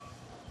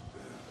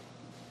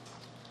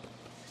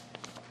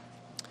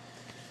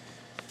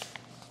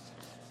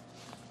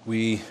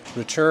We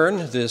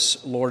return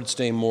this Lord's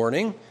Day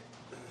morning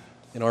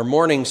in our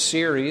morning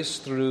series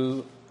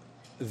through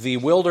the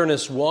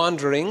wilderness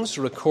wanderings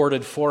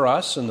recorded for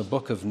us in the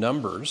book of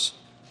Numbers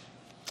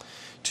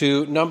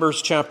to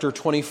Numbers chapter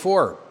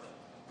 24.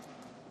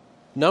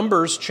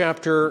 Numbers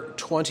chapter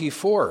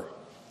 24.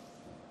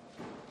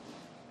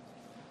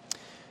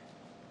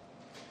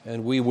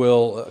 And we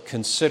will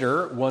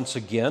consider once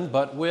again,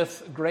 but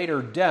with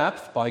greater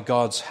depth by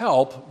God's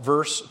help,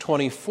 verse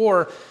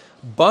 24.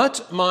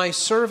 But my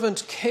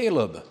servant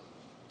Caleb,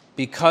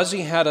 because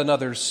he had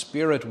another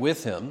spirit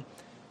with him,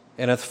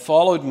 and hath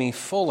followed me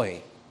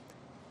fully,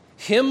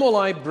 him will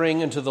I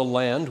bring into the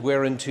land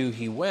whereinto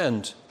he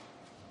went,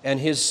 and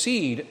his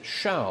seed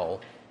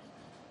shall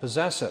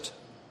possess it.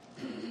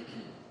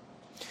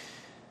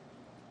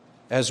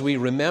 As we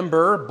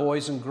remember,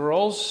 boys and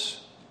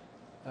girls,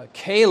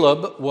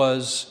 Caleb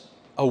was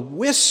a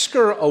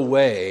whisker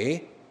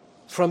away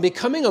from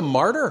becoming a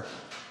martyr.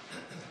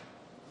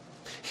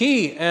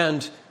 He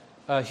and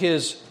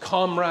his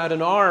comrade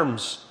in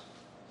arms,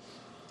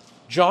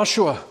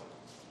 Joshua,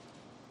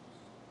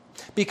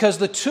 because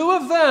the two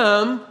of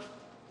them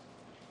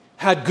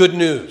had good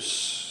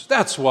news.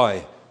 That's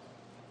why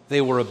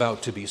they were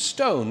about to be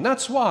stoned.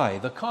 That's why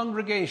the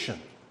congregation,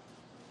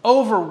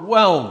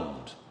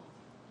 overwhelmed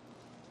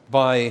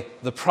by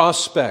the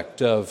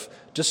prospect of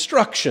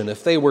destruction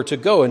if they were to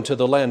go into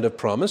the land of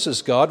promise,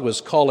 as God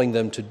was calling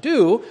them to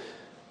do,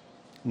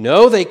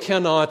 no, they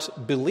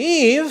cannot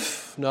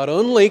believe. Not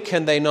only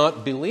can they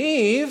not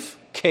believe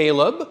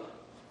Caleb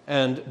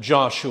and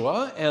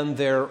Joshua and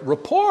their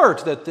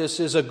report that this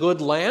is a good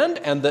land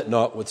and that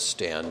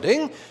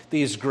notwithstanding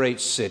these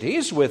great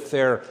cities with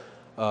their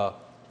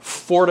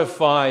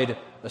fortified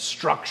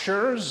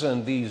structures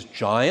and these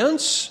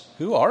giants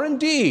who are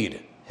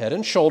indeed head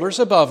and shoulders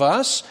above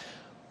us,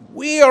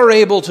 we are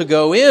able to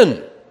go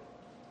in.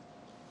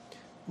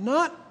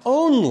 Not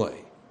only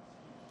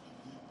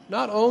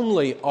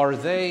are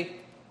they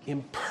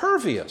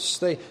impervious,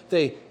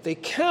 they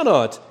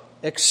cannot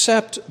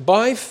accept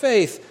by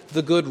faith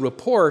the good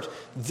report,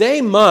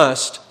 they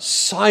must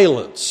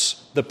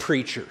silence the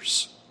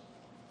preachers.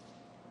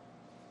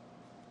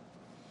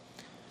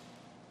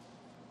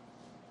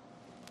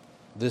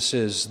 This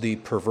is the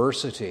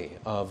perversity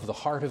of the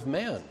heart of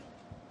man,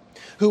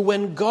 who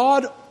when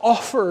God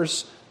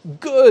offers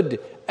good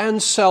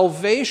and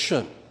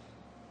salvation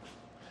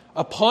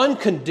upon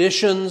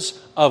conditions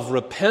of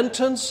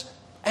repentance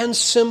and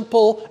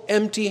simple,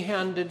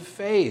 empty-handed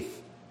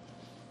faith,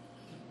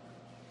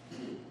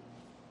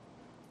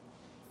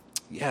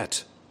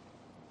 yet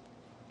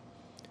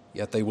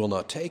they will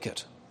not take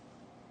it,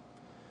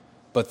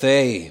 but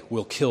they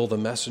will kill the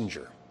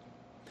messenger.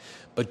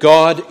 But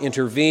God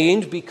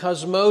intervened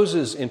because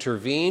Moses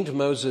intervened.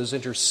 Moses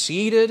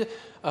interceded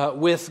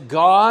with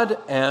God,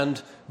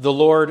 and the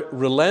Lord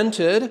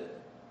relented.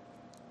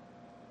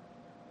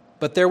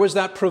 But there was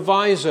that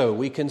proviso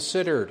we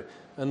considered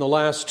in the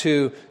last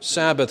two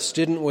Sabbaths,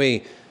 didn't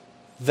we?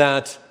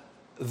 That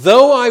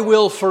though I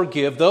will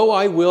forgive, though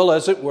I will,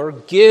 as it were,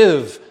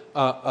 give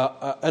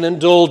an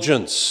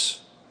indulgence,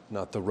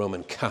 not the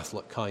Roman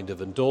Catholic kind of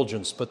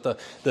indulgence, but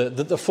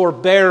the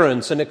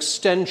forbearance and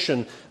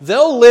extension,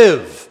 they'll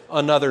live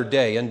another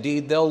day.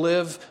 Indeed, they'll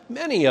live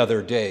many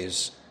other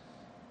days.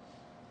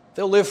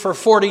 They'll live for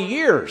 40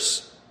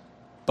 years,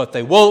 but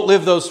they won't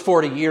live those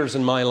 40 years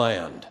in my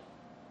land.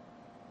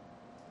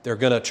 They're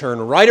going to turn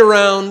right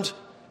around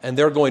and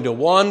they're going to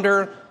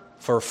wander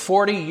for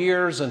 40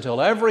 years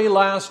until every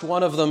last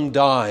one of them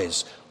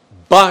dies.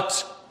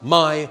 But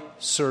my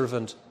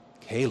servant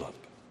Caleb,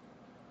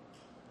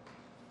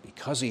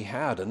 because he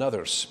had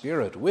another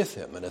spirit with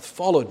him and hath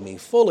followed me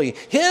fully,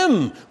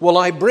 him will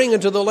I bring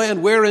into the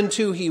land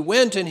whereinto he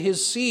went, and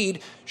his seed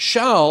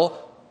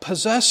shall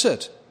possess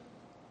it.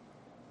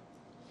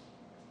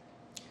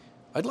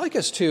 I'd like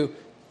us to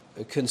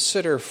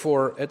consider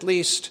for at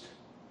least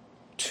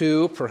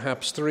two,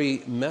 perhaps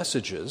three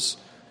messages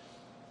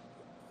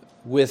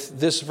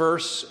with this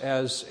verse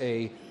as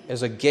a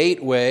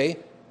gateway,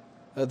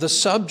 the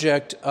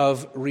subject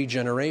of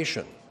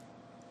regeneration,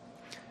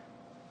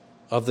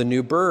 of the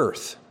new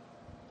birth.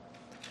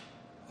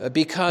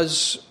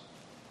 Because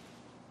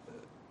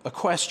a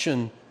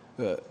question,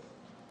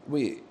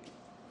 we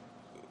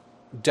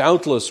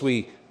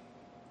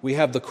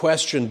have the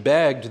question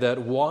begged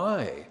that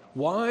why?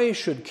 Why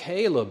should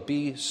Caleb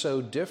be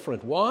so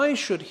different? Why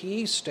should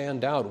he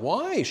stand out?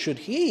 Why should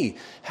he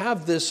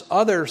have this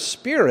other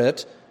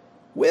spirit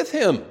with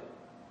him?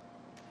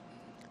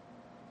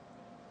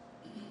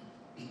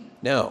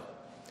 Now,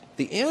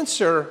 the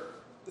answer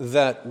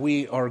that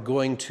we are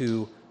going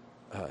to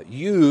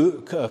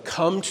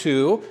come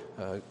to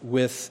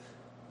with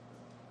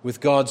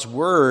God's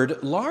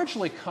Word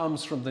largely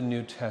comes from the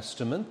New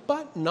Testament,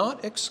 but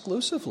not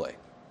exclusively.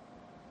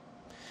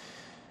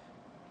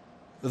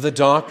 The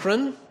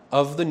doctrine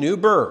of the new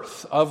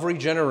birth, of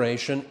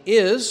regeneration,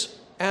 is,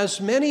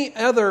 as many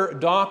other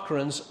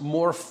doctrines,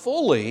 more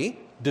fully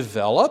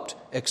developed,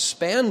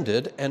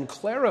 expanded, and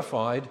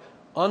clarified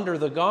under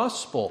the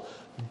gospel.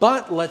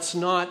 But let's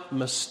not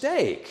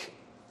mistake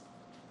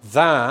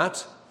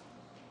that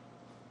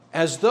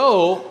as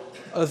though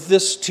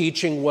this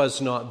teaching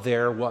was not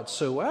there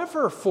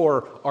whatsoever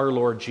for our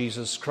Lord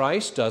Jesus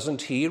Christ.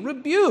 Doesn't he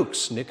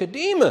rebukes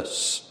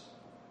Nicodemus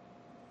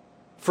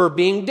for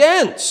being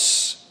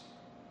dense,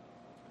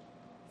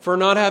 for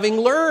not having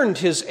learned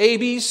his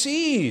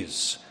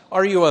ABCs?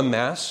 Are you a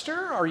master?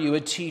 Are you a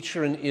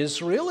teacher in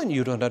Israel and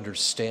you don't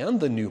understand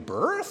the new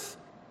birth?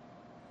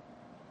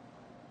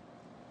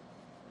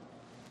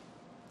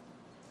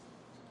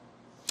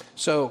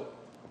 So,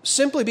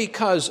 simply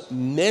because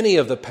many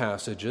of the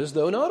passages,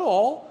 though not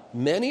all,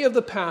 many of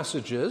the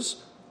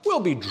passages will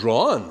be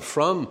drawn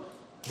from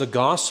the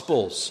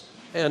Gospels,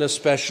 and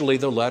especially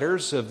the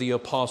letters of the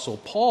Apostle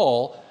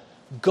Paul,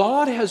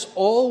 God has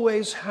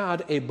always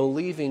had a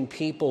believing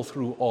people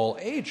through all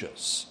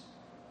ages.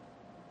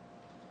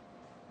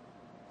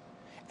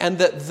 And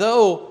that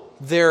though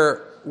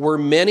there were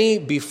many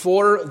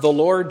before the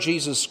Lord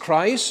Jesus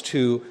Christ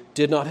who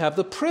did not have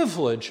the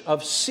privilege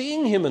of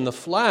seeing him in the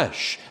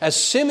flesh, as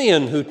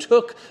Simeon who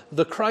took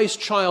the Christ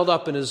child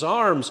up in his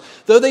arms,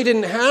 though they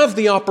didn't have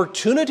the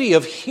opportunity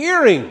of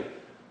hearing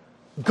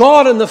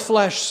God in the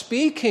flesh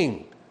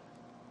speaking,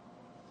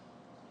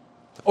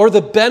 or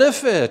the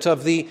benefit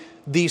of the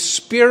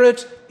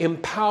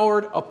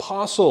Spirit-empowered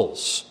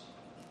apostles,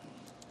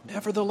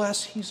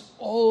 nevertheless, he's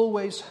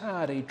always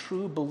had a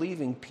true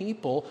believing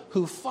people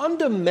who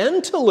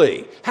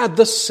fundamentally had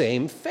the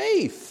same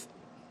faith.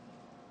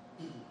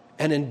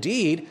 And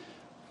indeed,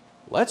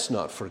 let's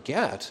not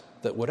forget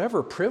that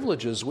whatever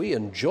privileges we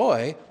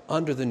enjoy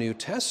under the New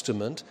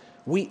Testament,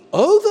 we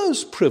owe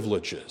those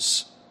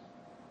privileges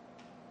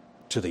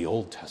to the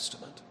Old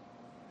Testament.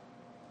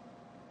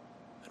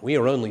 We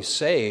are only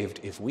saved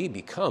if we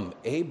become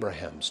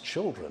Abraham's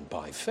children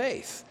by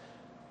faith.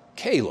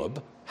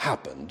 Caleb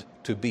happened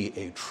to be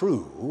a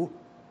true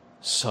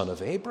son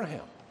of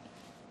Abraham.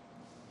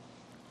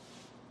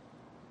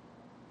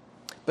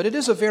 But it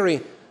is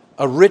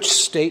a rich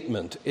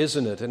statement,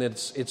 isn't it? And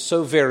it's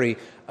so very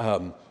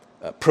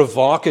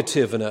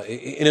provocative in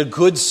a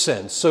good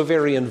sense, so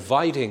very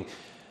inviting.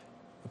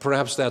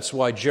 Perhaps that's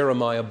why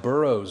Jeremiah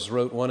Burroughs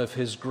wrote one of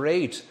his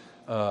great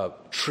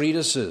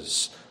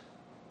treatises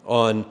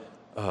on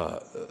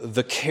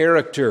the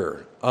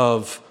character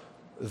of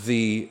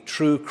the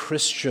true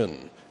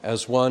Christian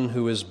as one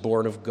who is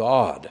born of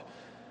God.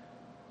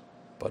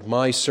 But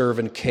my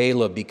servant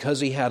Caleb, because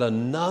he had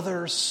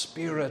another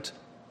spirit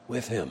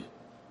with him.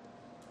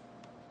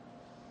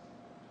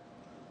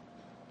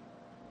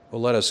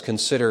 Well, let us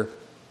consider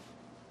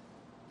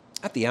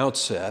at the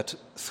outset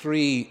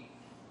 3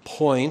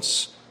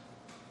 points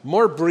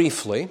more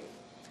briefly,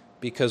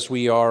 because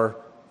we are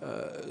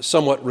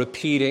somewhat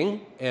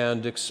repeating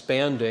and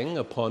expanding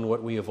upon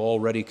what we have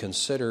already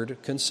considered.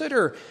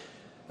 Consider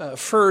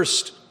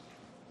first,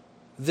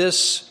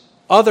 this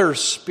other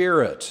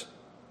spirit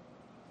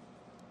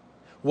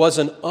was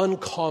an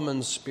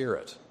uncommon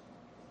spirit.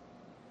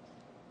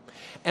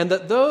 And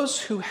that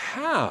those who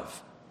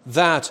have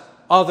that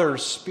other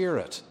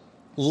spirit,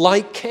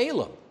 like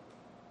Caleb,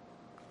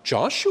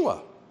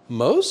 Joshua,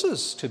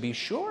 Moses, to be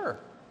sure,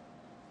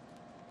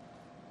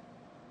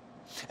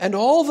 and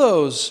all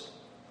those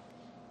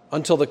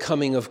until the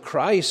coming of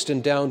Christ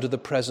and down to the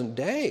present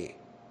day,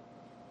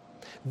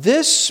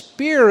 this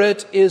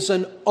spirit is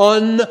an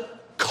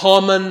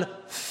uncommon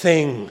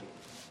thing.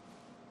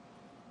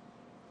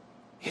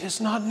 It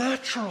is not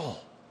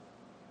natural.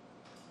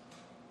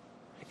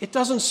 It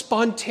doesn't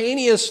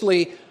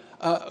spontaneously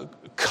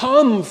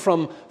come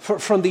from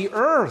the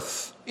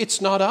earth.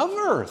 It's not of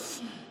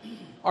earth.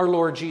 Our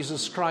Lord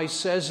Jesus Christ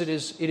says it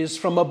is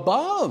from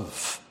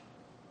above.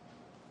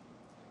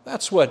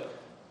 That's what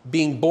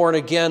being born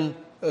again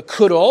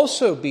could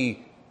also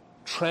be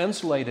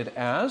translated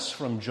as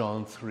from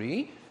John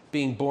 3.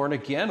 Being born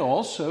again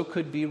also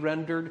could be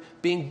rendered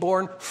being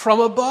born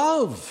from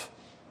above.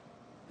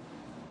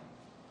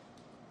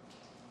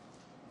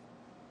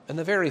 And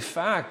the very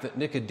fact that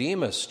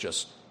Nicodemus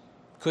just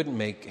couldn't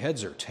make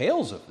heads or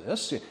tails of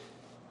this,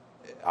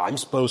 I'm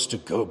supposed to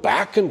go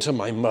back into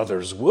my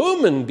mother's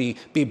womb and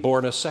be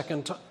born a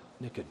second time.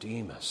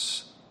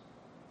 Nicodemus,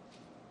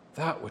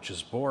 that which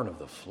is born of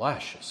the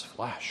flesh is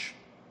flesh.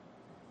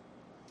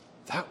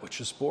 That which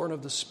is born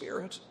of the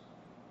Spirit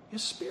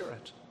is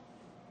spirit.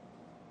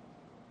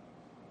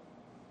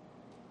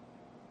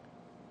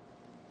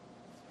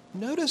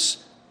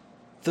 Notice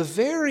the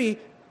very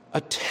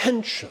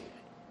attention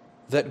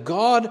that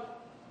God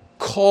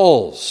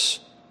calls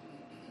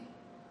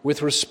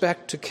with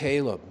respect to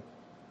Caleb.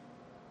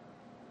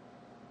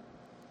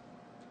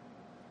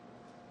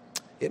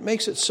 It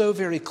makes it so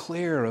very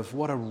clear of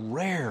what a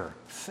rare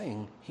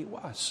thing he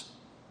was.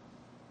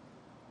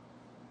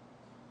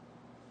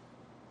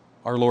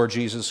 Our Lord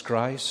Jesus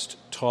Christ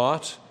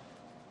taught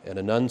and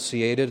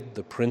enunciated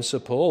the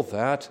principle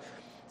that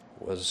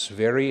was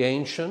very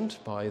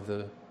ancient by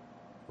the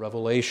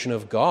revelation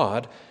of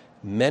God.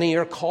 Many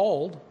are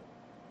called,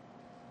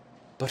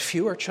 but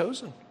few are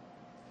chosen.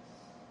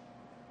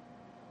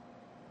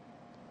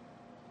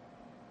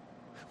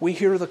 we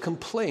hear the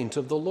complaint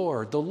of the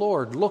Lord. The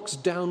Lord looks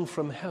down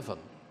from heaven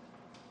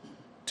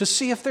to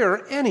see if there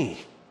are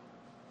any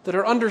that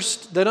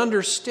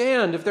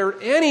understand, if there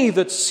are any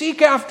that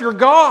seek after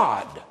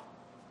God.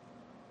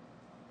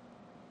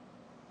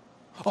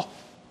 Oh,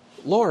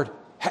 Lord,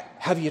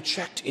 have you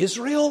checked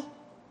Israel?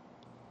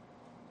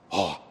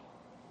 Oh,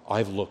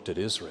 I've looked at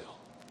Israel.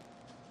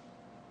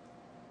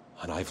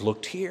 And I've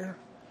looked here,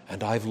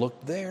 and I've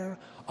looked there.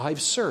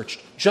 I've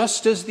searched,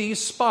 just as these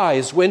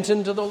spies went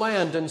into the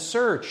land and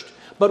searched.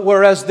 But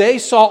whereas they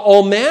saw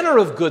all manner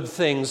of good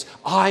things,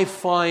 I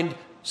find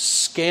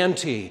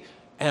scanty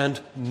and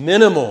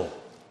minimal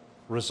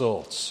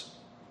results.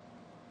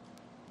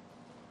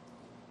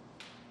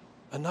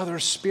 Another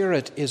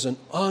spirit is an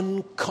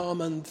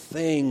uncommon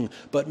thing,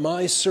 but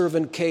my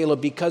servant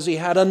Caleb, because he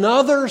had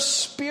another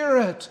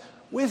spirit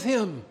with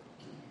him.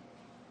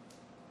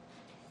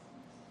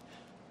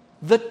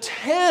 The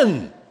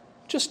 10,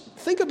 just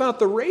think about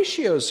the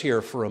ratios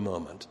here for a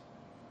moment.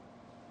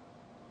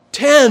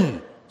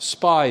 10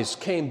 spies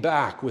came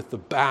back with the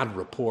bad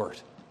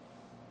report.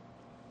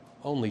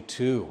 Only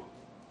 2.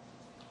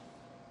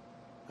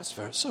 That's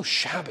so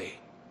shabby,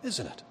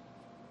 isn't it?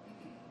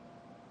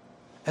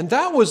 And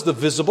that was the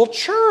visible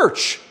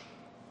church.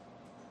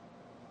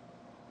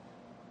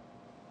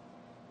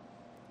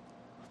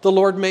 The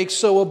Lord makes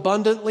so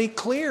abundantly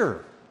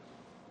clear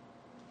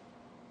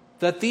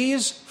that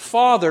these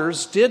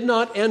fathers did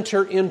not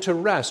enter into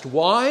rest.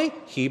 Why?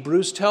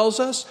 Hebrews tells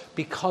us,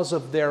 because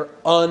of their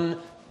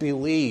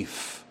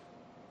unbelief.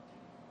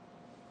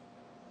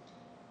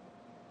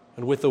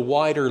 And with the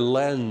wider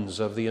lens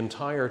of the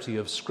entirety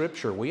of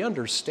Scripture, we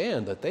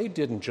understand that they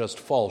didn't just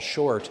fall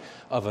short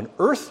of an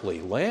earthly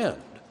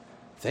land.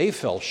 They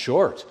fell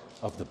short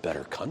of the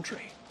better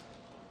country.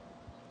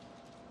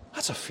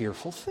 That's a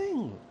fearful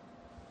thing.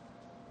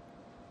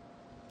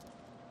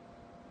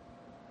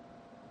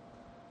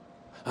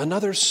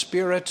 Another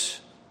spirit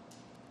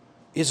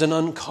is an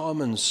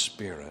uncommon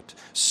spirit.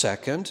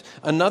 Second,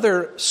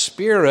 another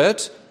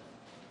spirit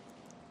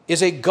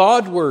is a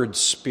Godward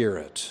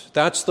spirit.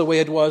 That's the way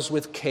it was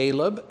with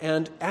Caleb.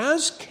 And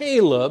as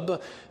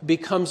Caleb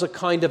becomes a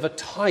kind of a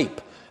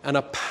type and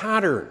a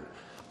pattern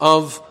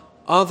of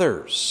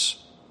others,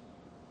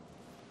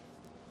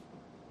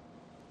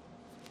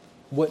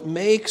 what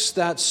makes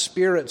that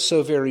spirit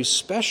so very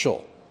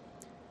special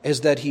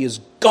is that he is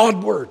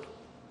Godward.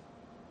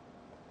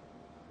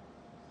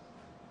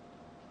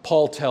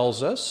 Paul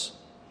tells us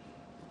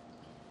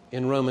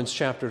in Romans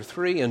chapter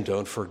 3, and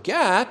don't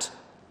forget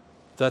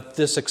that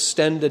this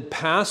extended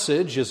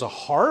passage is a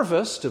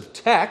harvest of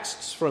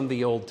texts from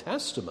the Old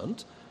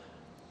Testament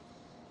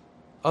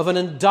of an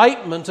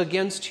indictment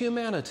against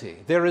humanity.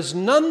 There is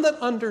none that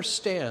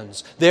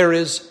understands. There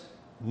is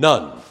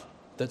none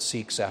that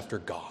seeks after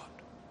God.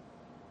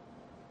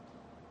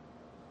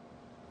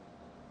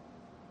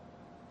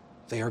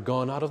 They are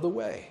gone out of the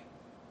way.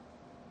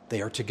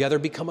 They are together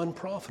become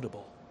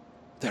unprofitable.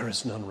 There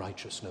is none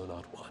righteous, no,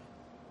 not one.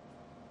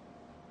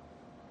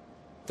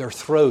 Their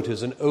throat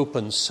is an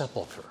open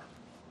sepulchre.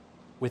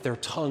 With their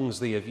tongues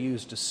they have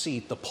used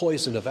deceit. The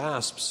poison of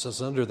asps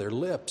is under their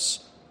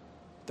lips.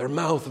 Their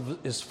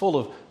mouth is full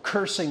of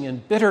cursing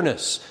and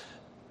bitterness.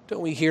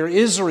 Don't we hear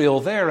Israel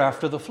there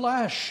after the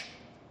flesh?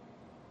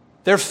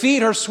 Their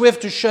feet are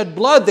swift to shed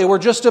blood. They were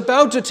just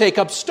about to take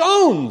up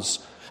stones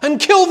and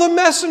kill the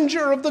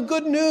messenger of the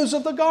good news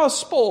of the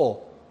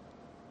gospel.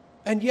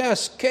 And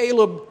yes,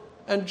 Caleb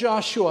and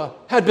Joshua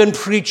had been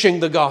preaching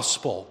the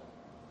gospel.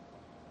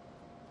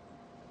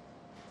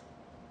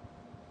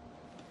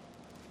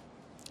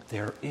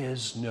 There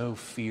is no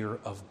fear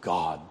of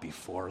God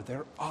before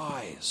their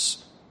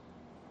eyes.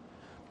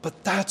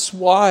 But that's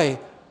why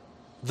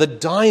the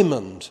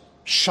diamond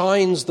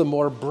shines the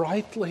more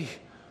brightly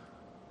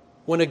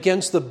when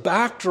against the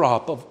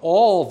backdrop of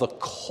all the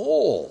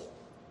coal,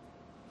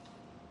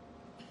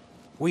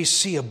 we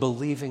see a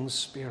believing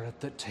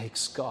spirit that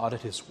takes God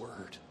at His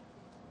word,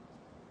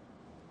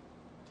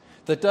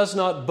 that does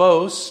not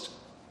boast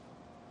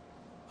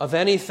of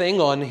anything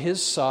on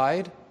His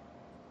side,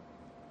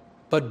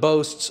 but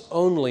boasts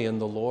only in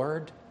the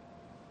Lord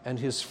and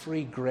His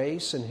free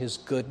grace and His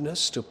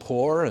goodness to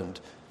poor and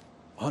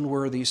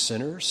unworthy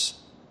sinners.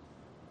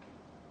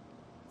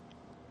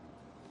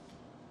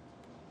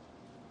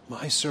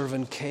 My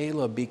servant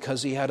Caleb,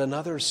 because he had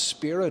another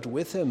spirit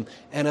with him,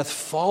 and hath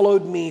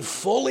followed me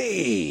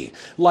fully,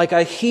 like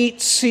a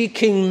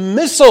heat-seeking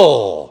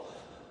missile,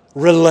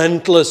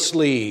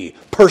 relentlessly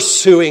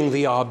pursuing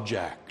the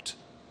object.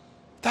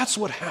 That's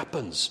what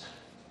happens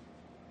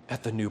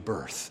at the new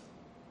birth.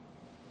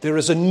 There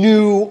is a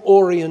new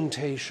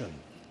orientation.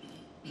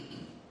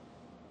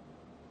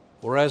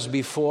 Whereas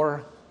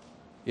before,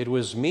 it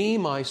was me,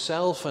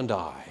 myself, and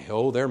I.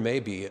 Oh, there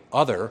may be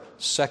other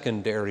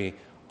secondary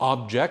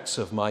objects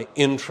of my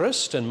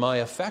interest and my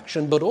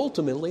affection, but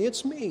ultimately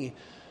it's me.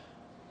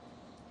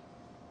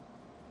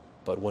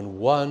 But when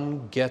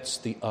one gets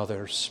the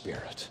other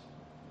spirit,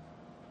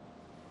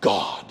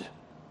 God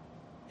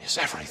is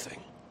everything.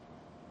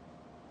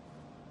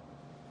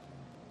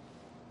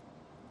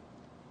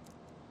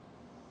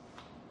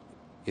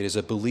 It is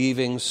a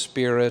believing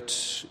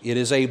spirit. It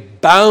is a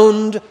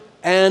bound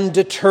and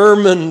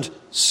determined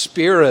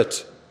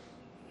spirit.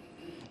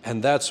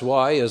 And that's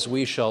why, as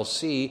we shall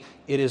see,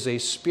 it is a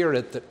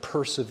spirit that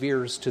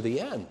perseveres to the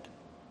end.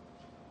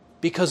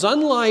 Because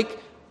unlike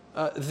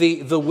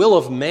the will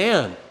of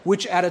man,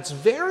 which at its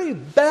very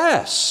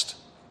best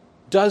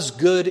does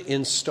good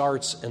in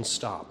starts and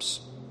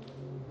stops,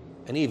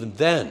 and even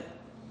then,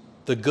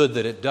 the good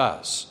that it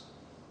does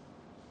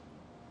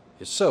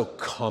is so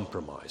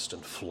compromised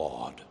and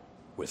flawed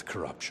with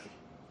corruption.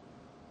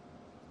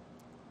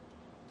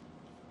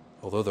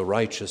 Although the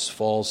righteous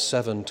falls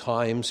 7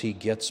 times, he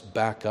gets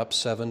back up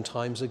 7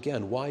 times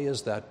again. Why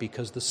is that?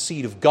 Because the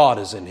seed of God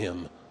is in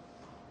him.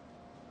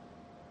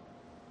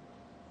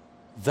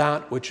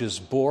 That which is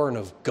born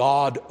of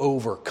God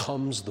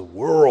overcomes the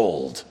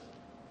world.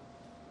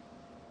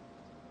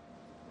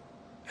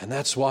 And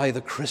that's why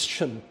the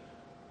Christian,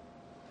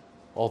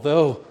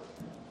 although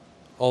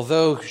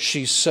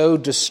she's so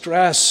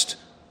distressed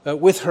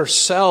with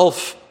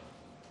herself,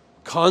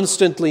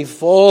 constantly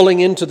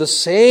falling into the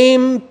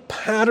same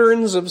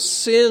patterns of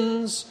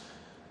sins,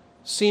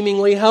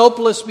 seemingly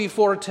helpless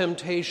before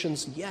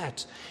temptations,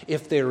 yet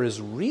if there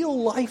is real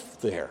life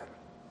there,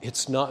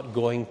 it's not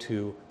going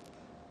to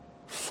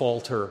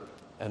falter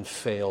and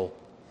fail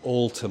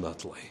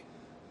ultimately.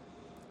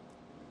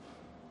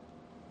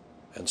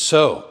 And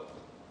so,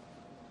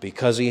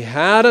 because he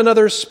had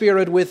another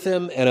spirit with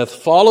him and hath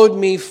followed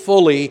me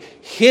fully,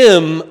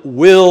 him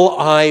will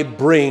I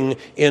bring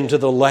into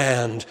the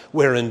land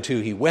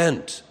whereinto he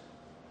went.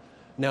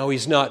 Now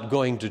he's not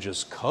going to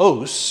just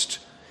coast,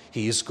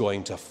 he's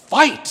going to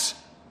fight.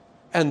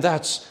 And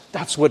that's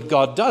what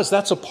God does.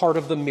 That's a part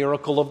of the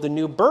miracle of the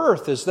new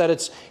birth, is that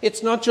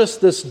it's not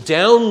just this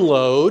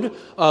download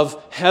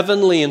of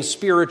heavenly and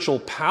spiritual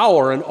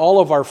power and all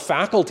of our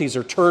faculties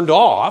are turned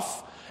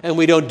off and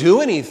we don't do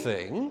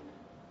anything.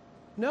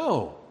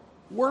 No,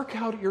 work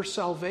out your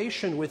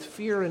salvation with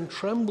fear and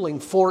trembling,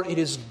 for it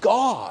is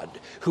God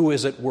who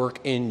is at work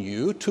in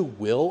you to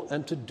will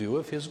and to do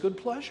of his good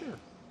pleasure.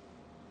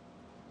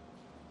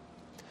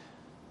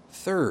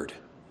 Third,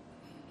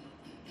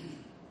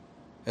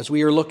 as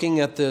we are looking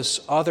at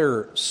this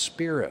other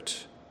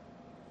spirit,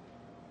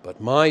 but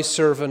my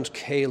servant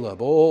Caleb,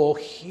 oh,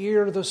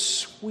 hear the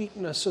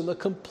sweetness and the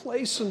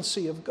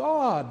complacency of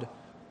God.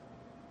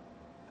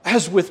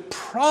 As with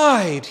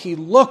pride he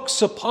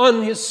looks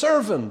upon his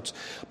servant.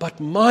 But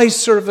my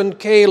servant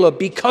Caleb,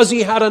 because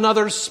he had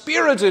another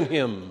spirit in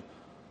him,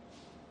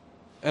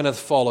 and hath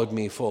followed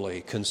me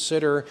fully.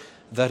 Consider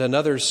that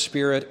another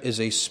spirit is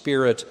a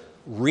spirit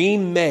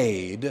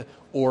remade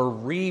or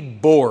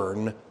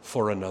reborn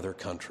for another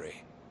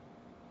country.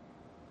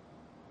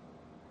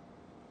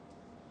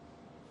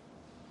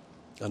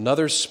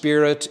 Another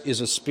spirit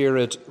is a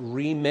spirit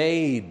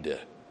remade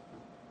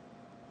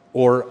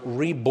or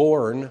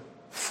reborn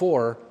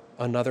for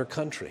another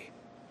country,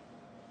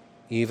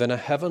 even a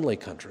heavenly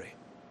country.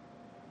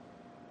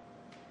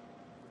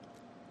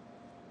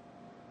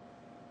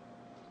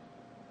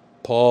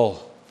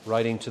 Paul,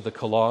 writing to the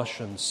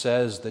Colossians,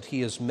 says that he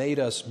has made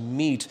us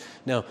meet.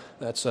 Now,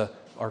 that's an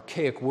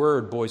archaic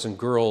word, boys and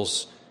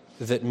girls,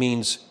 that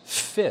means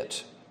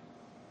fit,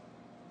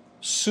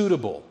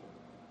 suitable.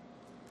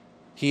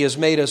 He has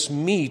made us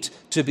meet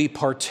to be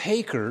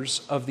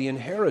partakers of the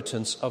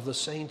inheritance of the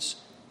saints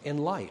in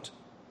light.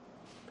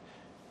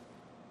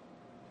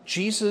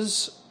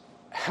 Jesus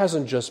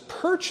hasn't just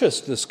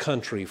purchased this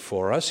country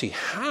for us, he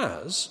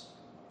has.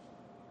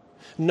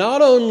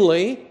 Not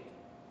only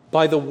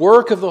by the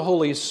work of the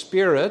Holy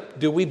Spirit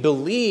do we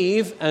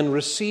believe and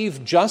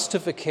receive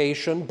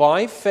justification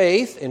by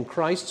faith in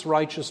Christ's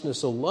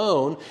righteousness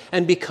alone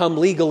and become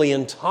legally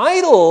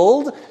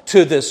entitled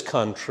to this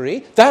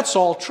country. That's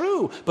all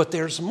true, but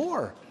there's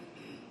more.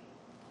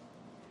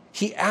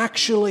 He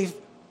actually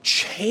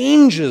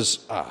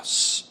changes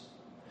us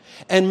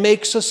and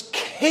makes us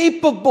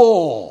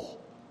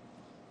capable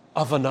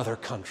of another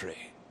country.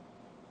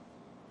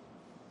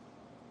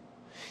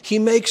 He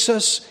makes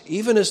us,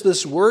 even as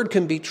this word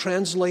can be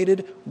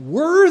translated,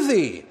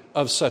 worthy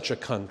of such a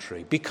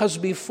country, because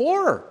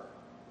before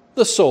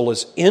the soul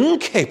is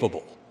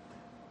incapable.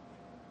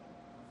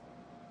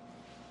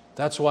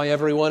 That's why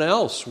everyone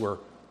else were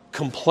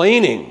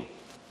complaining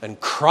and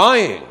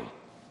crying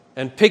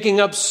and picking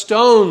up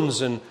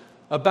stones and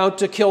about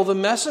to kill the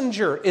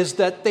messenger, is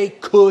that they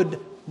could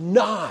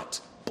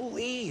not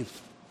believe.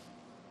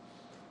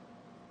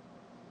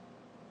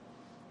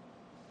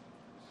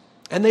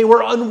 And they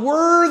were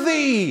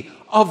unworthy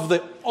of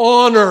the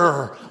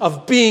honor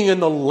of being in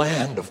the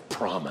land of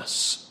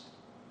promise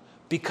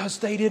because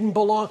they didn't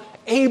belong.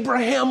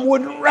 Abraham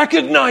wouldn't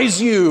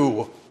recognize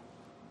you.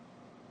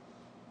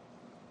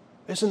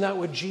 Isn't that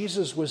what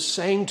Jesus was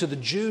saying to the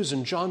Jews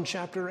in John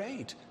chapter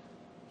 8?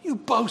 You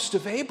boast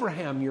of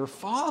Abraham, your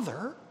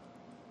father.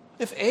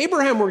 If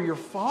Abraham were your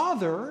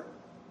father,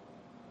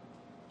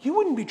 you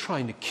wouldn't be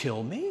trying to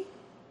kill me.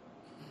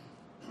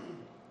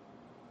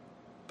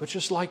 But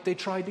just like they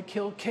tried to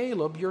kill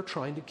Caleb, you're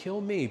trying to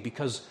kill me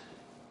because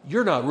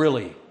you're not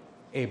really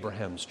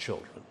Abraham's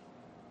children.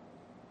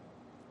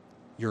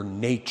 your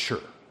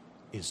nature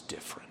is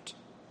different.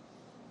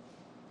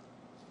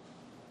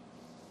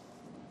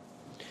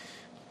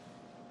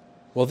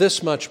 Well,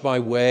 this much by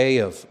way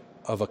of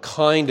a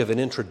kind of an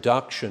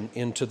introduction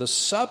into the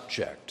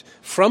subject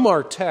from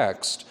our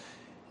text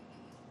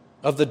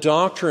of the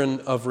doctrine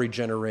of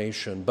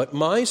regeneration. But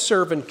my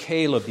servant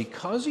Caleb,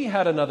 because he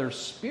had another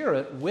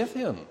spirit with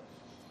him,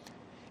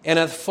 and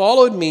hath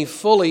followed me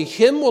fully,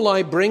 him will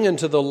I bring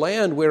into the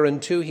land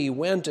whereinto he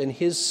went, and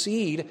his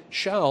seed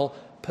shall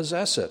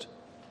possess it.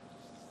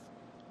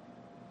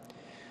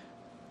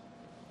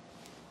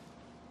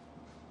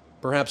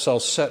 Perhaps I'll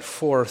set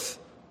forth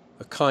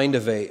a kind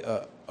of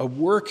a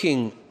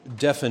working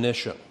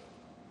definition,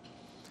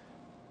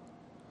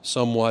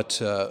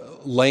 somewhat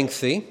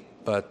lengthy,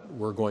 but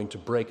we're going to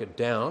break it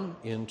down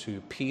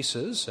into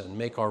pieces and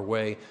make our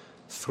way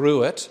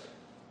through it,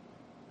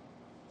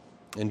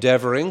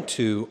 endeavoring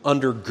to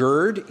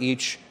undergird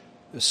each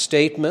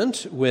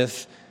statement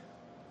with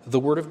the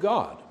Word of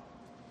God.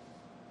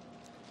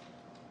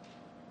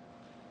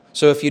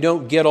 So if you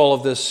don't get all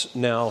of this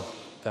now,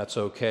 that's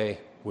okay.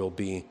 We'll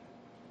be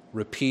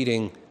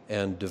repeating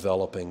and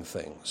developing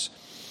things.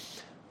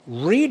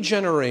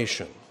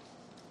 Regeneration,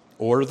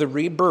 or the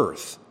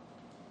rebirth,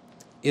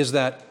 is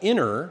that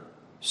inner,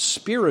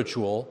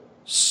 spiritual,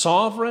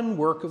 sovereign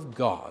work of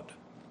God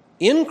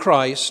in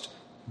Christ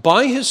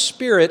by His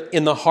Spirit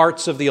in the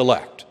hearts of the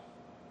elect,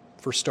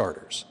 for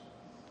starters.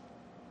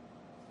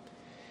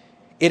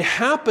 It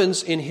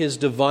happens in His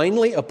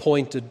divinely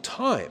appointed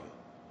time,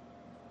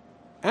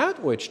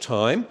 at which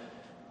time,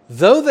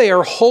 though they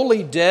are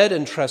wholly dead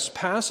in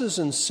trespasses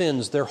and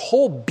sins, their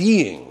whole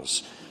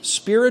beings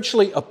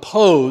spiritually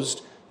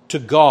opposed to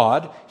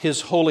God,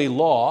 His holy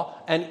law,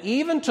 and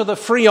even to the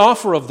free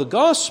offer of the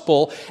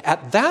gospel,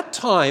 at that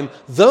time,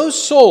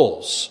 those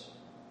souls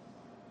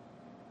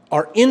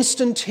are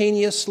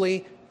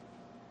instantaneously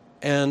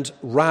and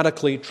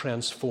radically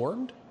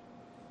transformed,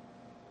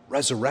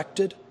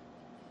 resurrected,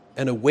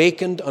 and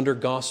awakened under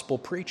gospel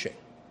preaching.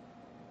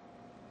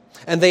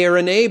 And they are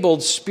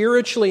enabled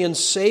spiritually and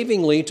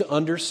savingly to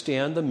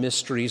understand the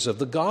mysteries of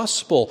the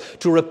gospel,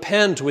 to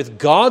repent with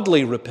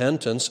godly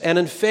repentance, and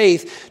in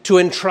faith to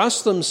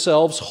entrust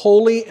themselves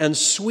wholly and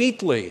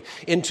sweetly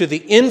into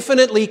the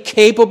infinitely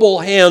capable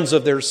hands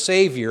of their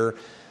Savior,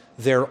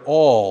 their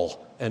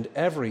all and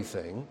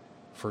everything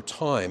for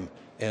time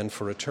and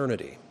for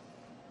eternity.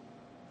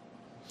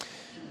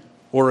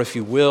 Or if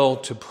you will,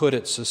 to put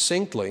it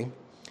succinctly,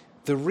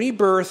 the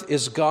rebirth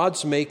is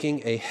God's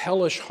making a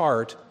hellish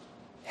heart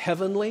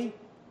heavenly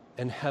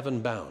and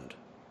heaven-bound.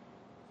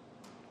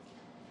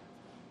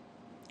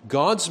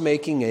 God's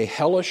making a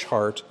hellish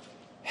heart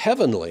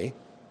heavenly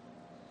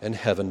and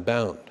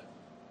heaven-bound.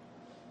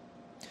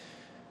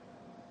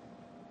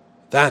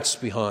 That's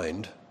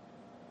behind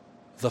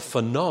the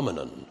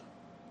phenomenon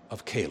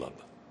of Caleb.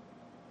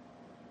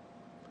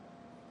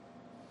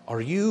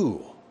 Are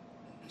you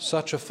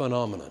such a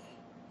phenomenon?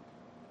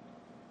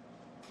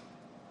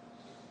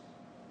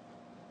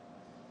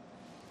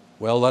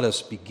 Well, let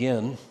us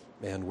begin.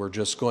 And we're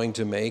just going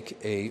to make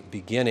a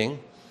beginning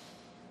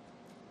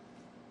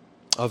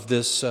of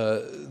this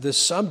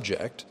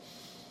subject.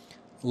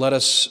 Let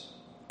us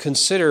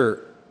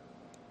consider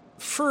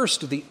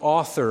first the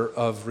author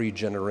of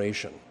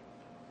regeneration.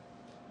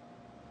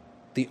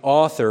 The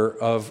author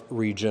of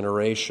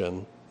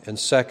regeneration, and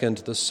second,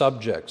 the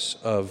subjects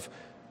of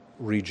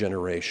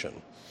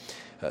regeneration.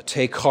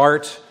 Take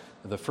heart,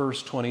 the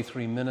first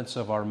 23 minutes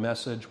of our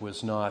message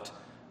was not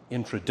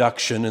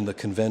introduction in the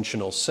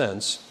conventional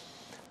sense.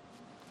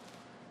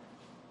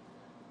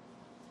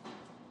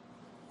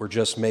 We're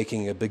just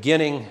making a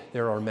beginning.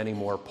 There are many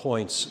more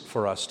points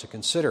for us to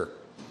consider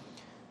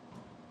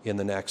in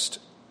the next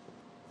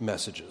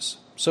messages.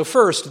 So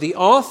first, the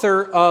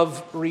author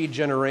of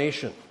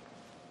regeneration.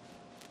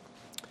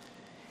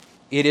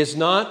 It is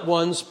not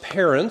one's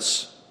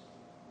parents.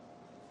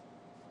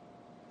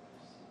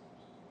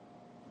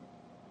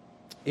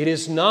 It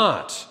is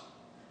not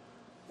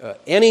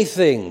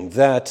anything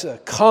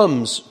that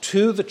comes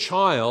to the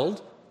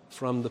child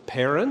from the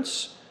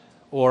parents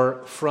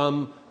or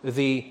from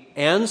the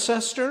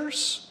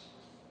ancestors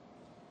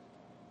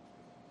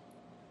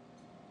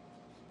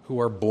who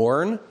are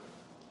born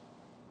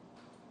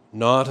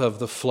not of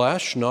the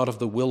flesh, not of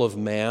the will of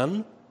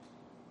man,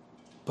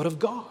 but of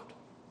God.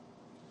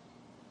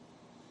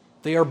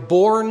 They are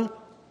born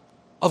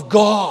of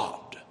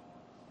God.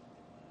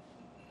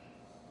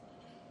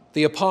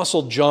 The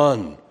Apostle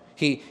John,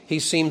 he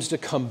seems to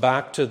come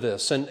back to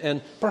this,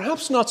 and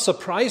perhaps not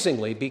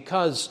surprisingly,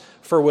 because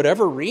for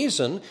whatever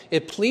reason,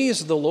 it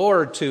pleased the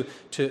Lord to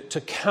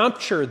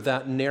capture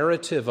that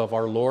narrative of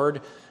our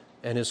Lord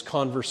and His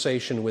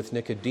conversation with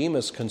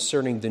Nicodemus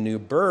concerning the new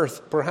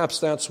birth. Perhaps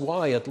that's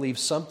why it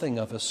leaves something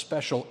of a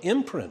special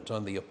imprint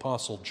on the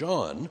Apostle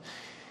John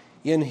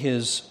in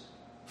his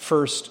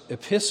first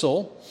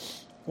epistle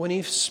when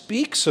he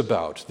speaks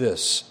about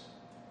this.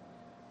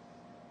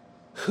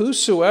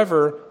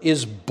 Whosoever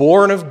is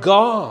born of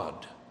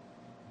God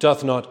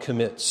doth not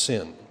commit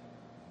sin.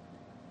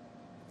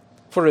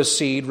 For his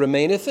seed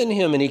remaineth in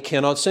him, and he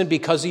cannot sin,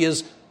 because he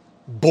is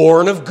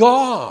born of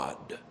God.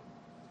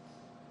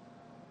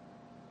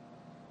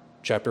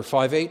 Chapter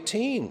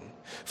 5:18.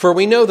 For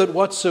we know that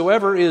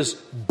whatsoever is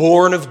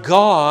born of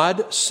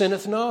God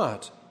sinneth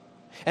not.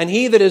 And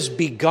he that is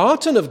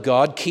begotten of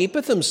God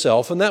keepeth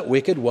himself, and that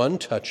wicked one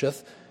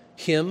toucheth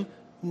him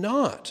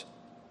not.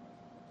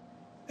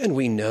 And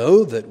we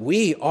know that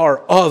we are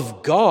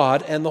of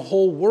God, and the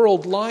whole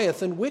world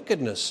lieth in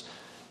wickedness.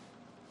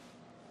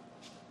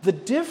 The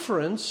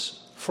difference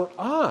for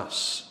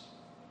us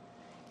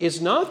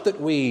is not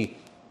that we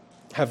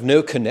have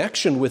no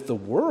connection with the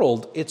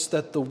world, it's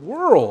that the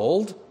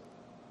world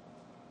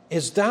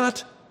is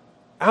that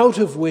out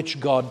of which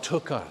God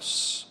took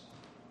us.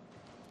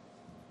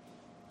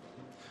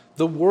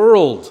 The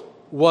world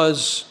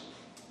was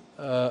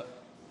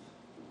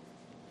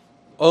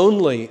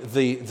only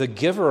the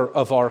giver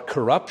of our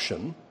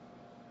corruption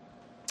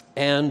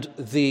and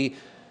the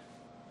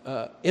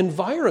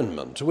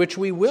environment which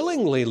we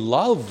willingly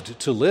loved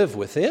to live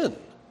within.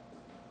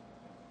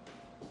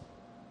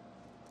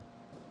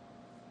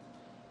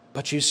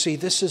 But you see,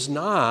 this is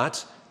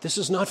not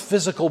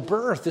physical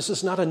birth. This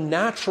is not a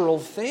natural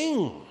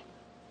thing.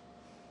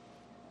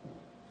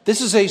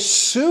 This is a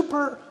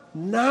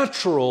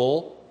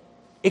supernatural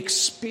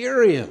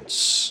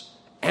experience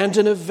and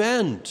an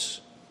event.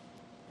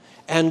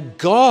 And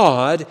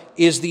God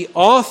is the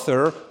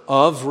author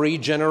of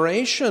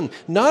regeneration.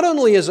 Not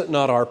only is it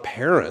not our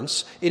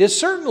parents, it is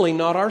certainly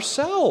not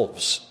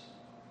ourselves.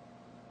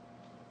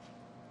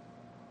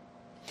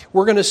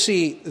 We're going to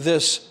see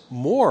this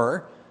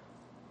more,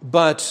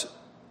 but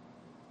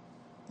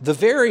the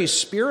very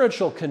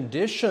spiritual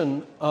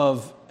condition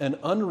of an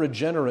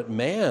unregenerate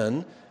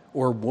man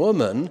or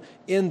woman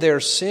in their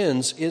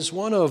sins is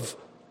one of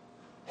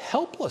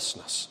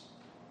helplessness.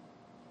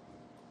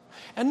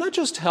 And not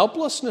just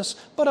helplessness,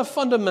 but a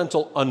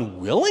fundamental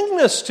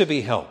unwillingness to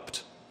be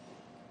helped.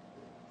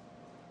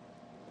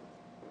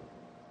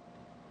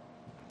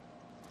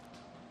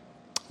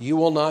 You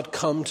will not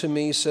come to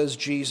me, says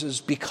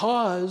Jesus,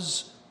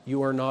 because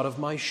you are not of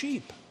my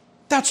sheep.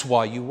 That's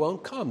why you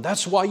won't come.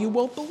 That's why you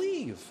won't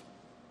believe.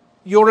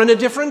 You're in a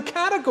different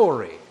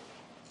category.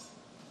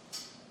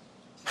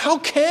 How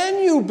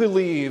can you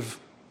believe?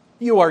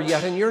 You are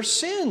yet in your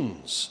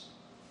sins.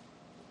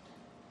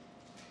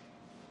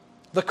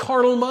 The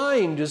carnal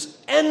mind is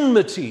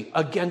enmity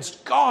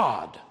against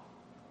God.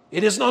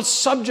 It is not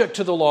subject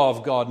to the law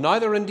of God,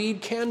 neither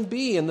indeed can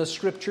be. And the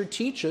Scripture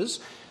teaches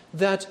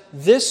that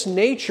this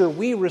nature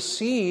we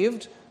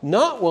received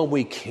not when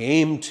we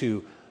came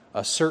to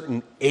a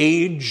certain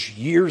age,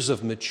 years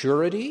of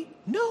maturity.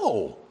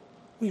 No,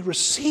 we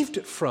received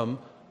it from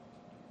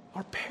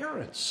our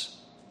parents,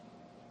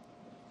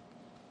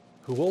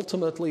 who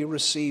ultimately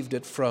received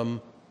it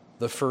from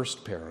the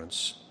first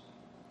parents.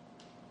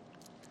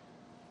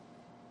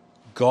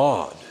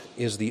 God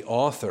is the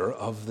author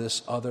of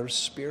this other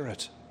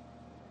spirit.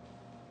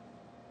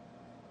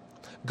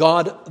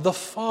 God the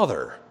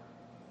Father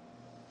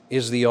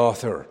is the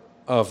author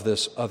of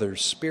this other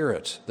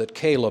spirit that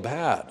Caleb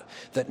had,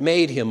 that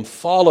made him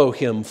follow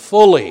him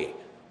fully,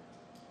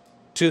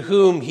 to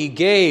whom he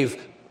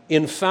gave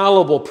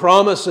infallible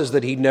promises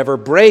that he'd never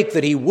break,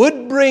 that he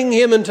would bring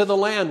him into the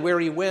land where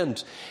he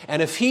went.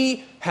 And if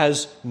he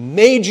has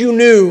made you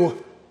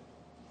new,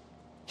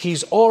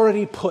 he's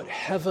already put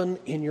heaven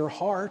in your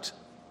heart.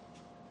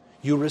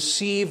 You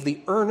receive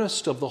the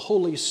earnest of the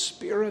Holy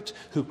Spirit,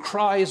 who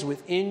cries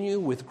within you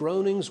with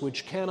groanings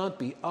which cannot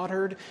be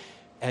uttered,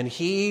 and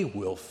he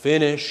will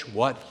finish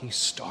what he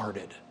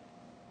started.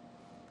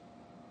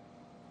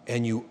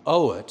 And you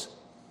owe it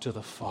to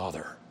the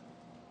Father.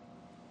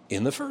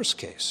 In the first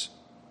case,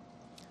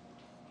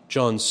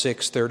 John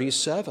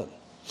 6:37,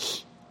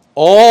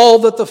 all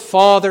that the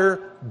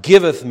Father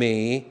giveth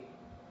me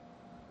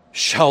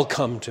shall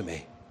come to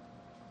me.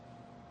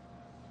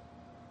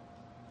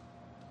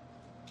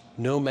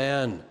 No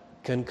man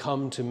can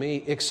come to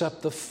me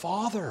except the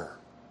Father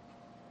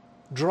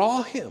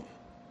draw him.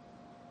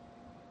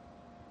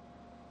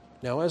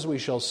 Now, as we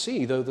shall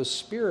see, though the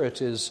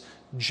Spirit is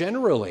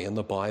generally in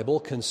the Bible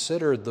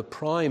considered the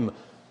prime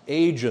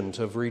agent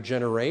of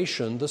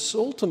regeneration, the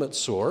ultimate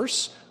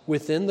source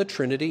within the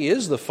Trinity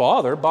is the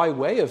Father by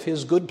way of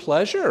his good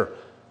pleasure.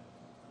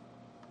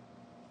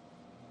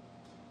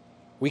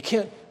 We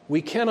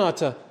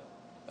cannot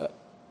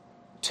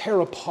tear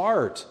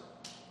apart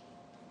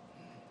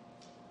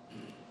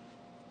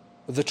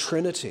the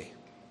Trinity.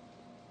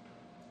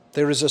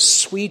 There is a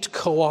sweet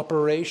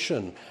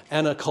cooperation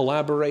and a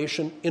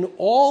collaboration in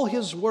all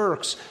his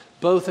works,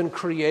 both in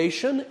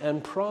creation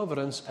and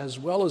providence, as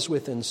well as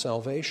within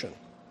salvation.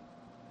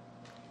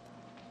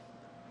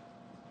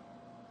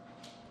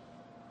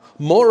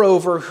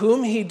 Moreover,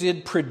 whom he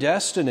did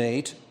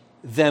predestinate,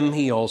 them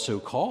he also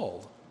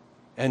called.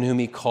 And whom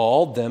he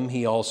called, them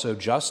he also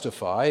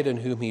justified. And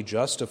whom he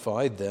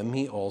justified, them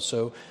he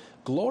also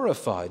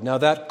glorified. Now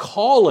that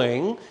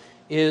calling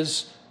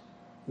is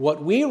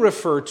what we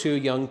refer to,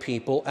 young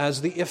people,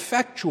 as the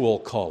effectual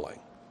calling,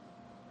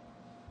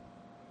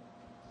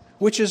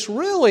 which is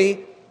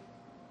really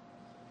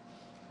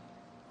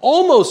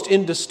almost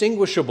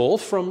indistinguishable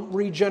from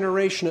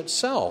regeneration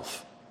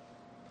itself.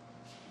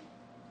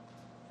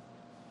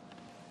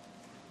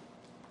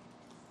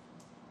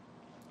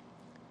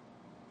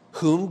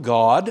 Whom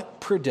God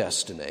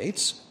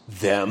predestinates,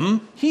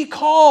 them He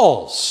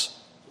calls.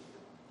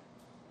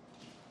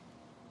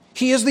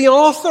 He is the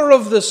author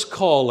of this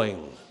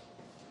calling.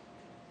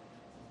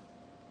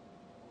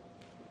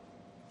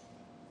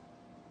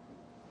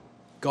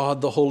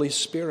 God the Holy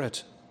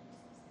Spirit.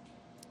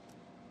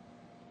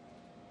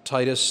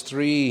 Titus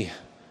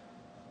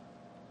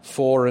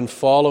 3:4 and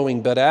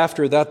following, but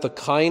after that the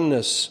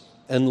kindness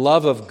and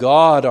love of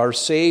God our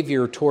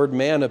Savior toward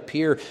man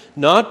appear,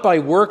 not by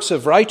works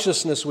of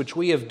righteousness which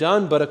we have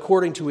done, but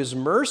according to His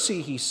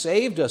mercy He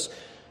saved us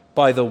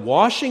by the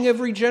washing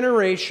of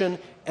regeneration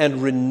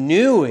and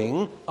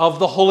renewing of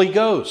the Holy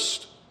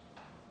Ghost.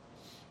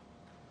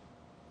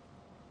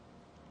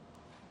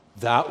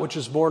 That which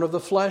is born of the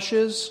flesh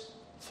is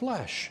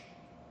flesh.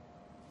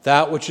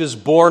 That which is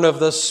born of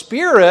the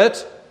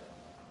Spirit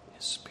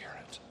is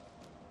spirit.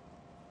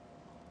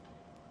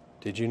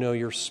 Did you know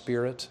your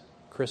spirit,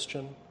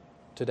 Christian,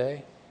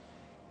 today?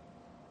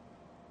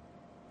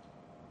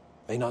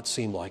 May not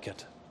seem like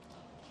it.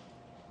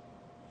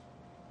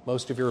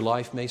 Most of your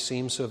life may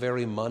seem so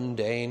very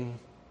mundane,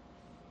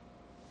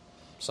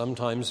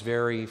 sometimes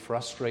very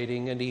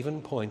frustrating and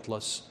even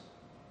pointless.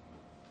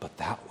 But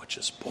that which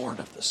is born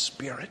of the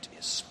Spirit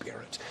is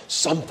spirit.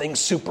 Something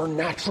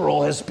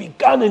supernatural has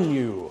begun in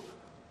you.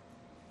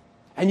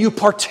 And you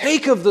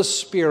partake of the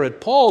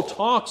Spirit. Paul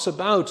talks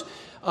about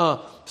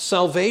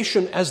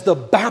salvation as the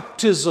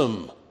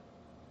baptism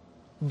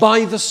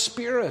by the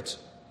Spirit.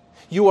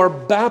 You are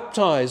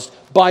baptized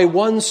by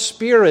one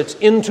Spirit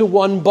into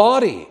one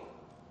body.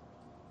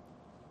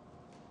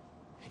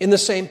 In the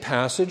same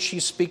passage, he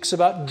speaks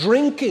about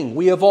drinking.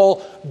 We have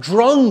all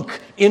drunk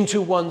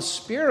into one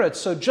Spirit.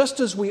 So just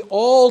as we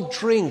all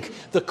drink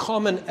the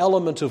common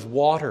element of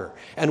water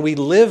and we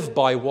live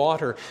by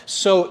water,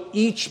 so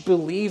each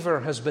believer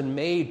has been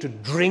made to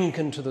drink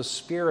into the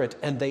Spirit,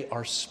 and they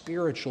are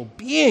spiritual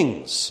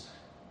beings.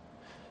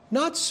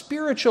 Not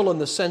spiritual in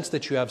the sense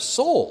that you have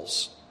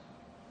souls.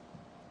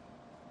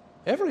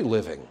 Every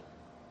living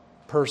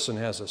person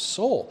has a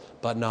soul,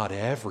 but not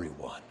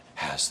everyone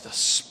has the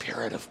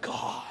Spirit of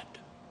God.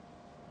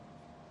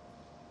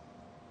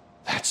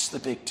 That's the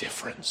big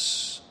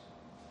difference.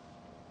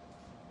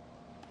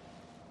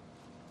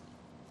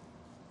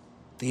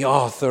 The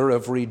author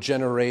of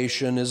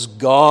regeneration is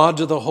God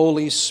the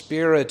Holy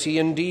Spirit. He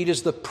indeed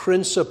is the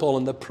principal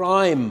and the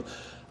prime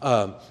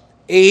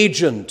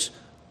agent,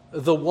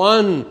 the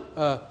one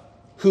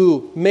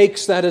who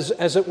makes that,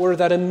 as it were,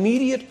 that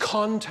immediate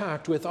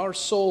contact with our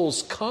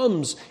souls,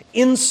 comes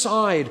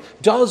inside,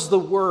 does the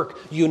work,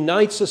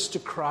 unites us to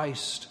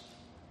Christ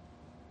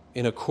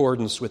in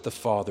accordance with the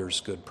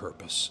Father's good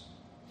purpose.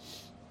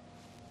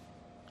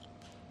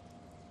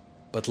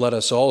 But let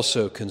us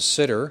also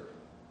consider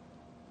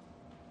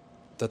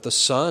that the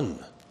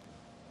Son,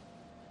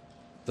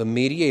 the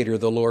mediator,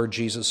 the Lord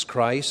Jesus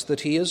Christ,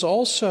 that He is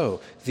also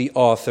the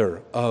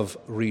author of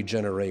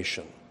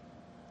regeneration.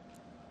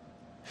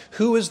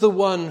 Who is the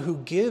one who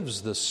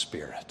gives the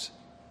Spirit?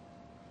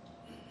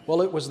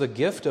 Well, it was the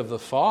gift of the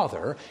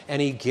Father,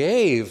 and He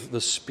gave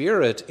the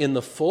Spirit in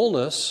the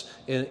fullness,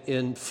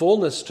 in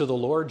fullness to the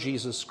Lord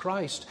Jesus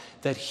Christ,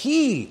 that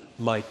He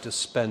might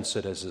dispense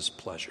it as His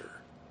pleasure.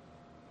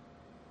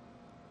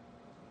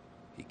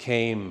 He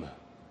came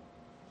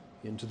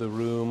into the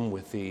room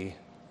with the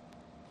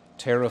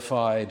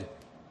terrified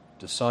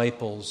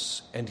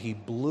disciples, and He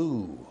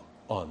blew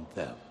on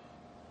them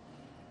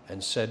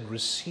and said,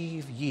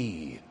 "Receive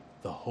ye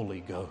the Holy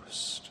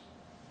Ghost."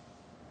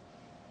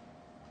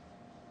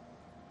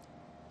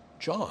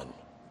 John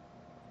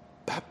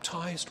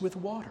baptized with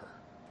water,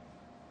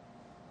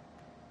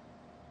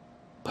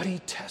 but he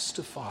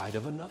testified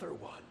of another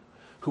one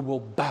who will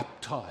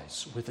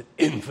baptize with an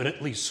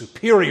infinitely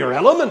superior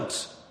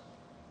element.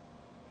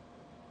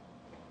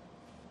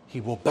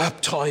 He will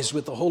baptize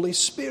with the Holy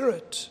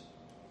Spirit.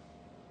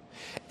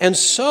 And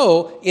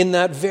so, in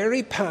that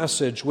very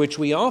passage, which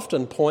we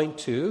often point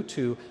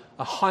to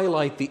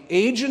highlight the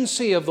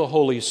agency of the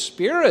Holy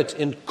Spirit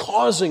in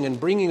causing and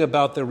bringing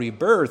about the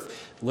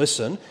rebirth,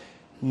 listen,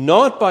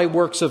 not by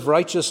works of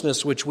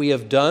righteousness which we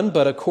have done,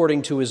 but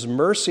according to His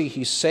mercy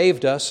He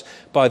saved us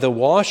by the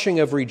washing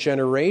of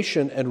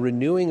regeneration and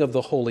renewing of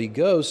the Holy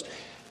Ghost,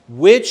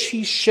 which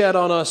He shed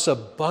on us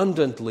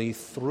abundantly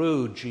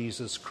through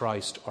Jesus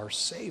Christ our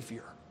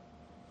Savior.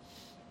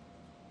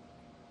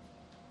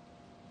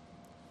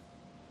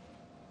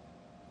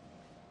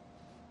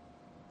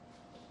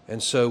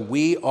 And so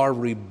we are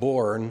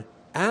reborn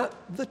at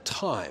the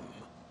time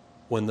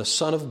when the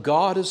Son of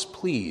God is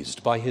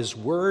pleased by His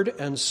Word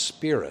and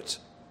Spirit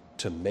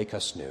to make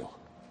us new.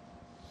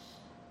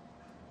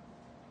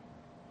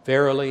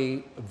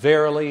 Verily,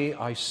 verily,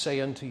 I say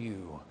unto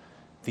you,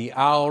 the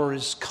hour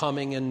is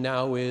coming and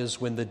now is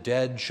when the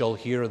dead shall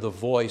hear the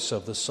voice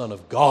of the Son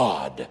of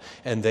God,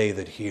 and they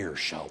that hear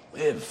shall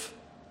live.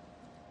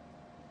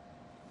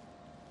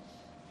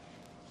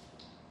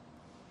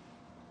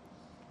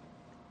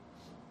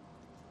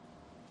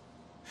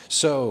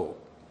 So,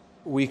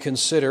 we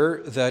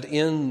consider that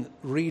in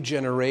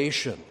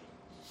regeneration,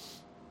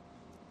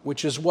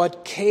 which is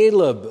what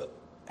Caleb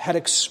had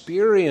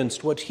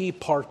experienced, what he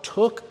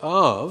partook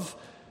of,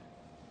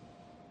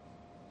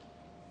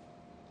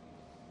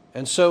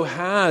 and so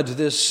had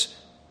this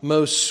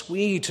most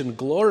sweet and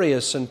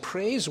glorious and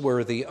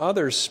praiseworthy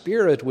other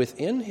spirit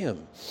within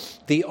him.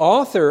 The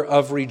author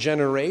of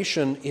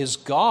regeneration is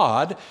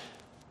God,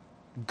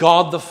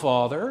 God the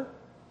Father,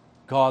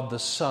 God the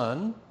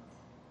Son,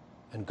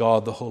 and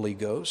God the Holy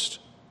Ghost.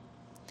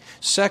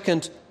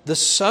 Second, the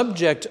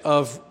subject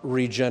of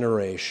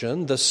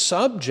regeneration, the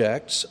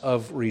subjects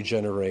of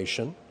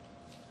regeneration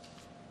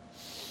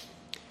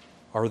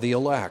are the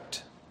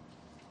elect.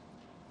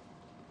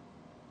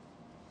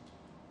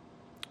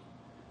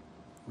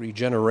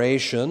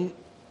 Regeneration,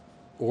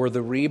 or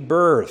the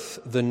rebirth,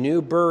 the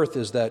new birth,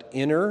 is that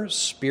inner,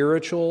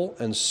 spiritual,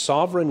 and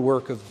sovereign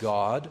work of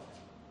God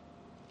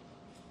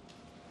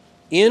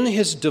in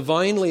His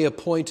divinely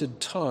appointed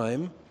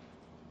time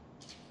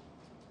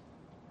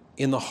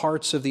in the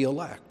hearts of the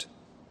elect.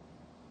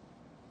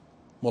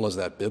 Well, is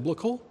that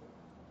biblical?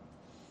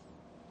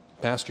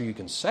 Pastor, you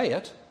can say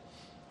it,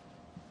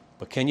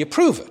 but can you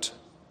prove it?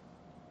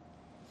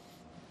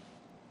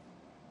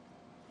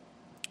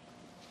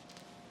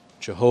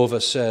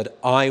 Jehovah said,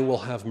 I will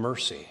have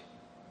mercy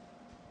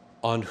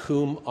on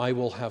whom I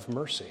will have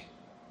mercy,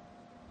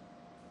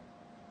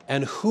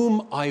 and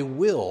whom I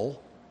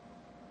will,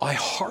 I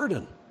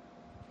harden.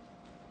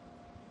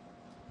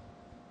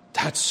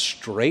 That's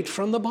straight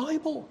from the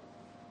Bible.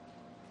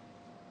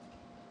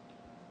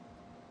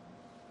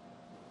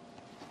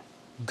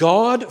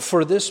 God,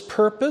 for this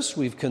purpose,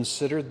 we've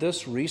considered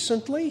this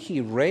recently, He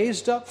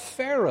raised up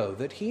Pharaoh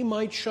that He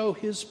might show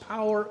His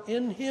power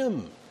in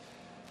him.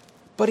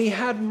 But He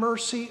had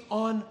mercy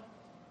on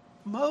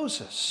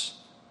Moses.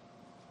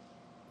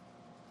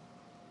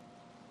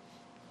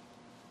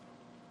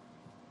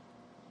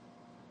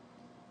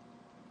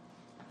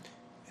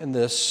 And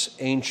this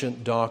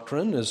ancient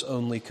doctrine is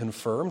only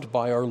confirmed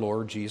by our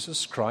Lord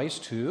Jesus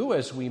Christ, who,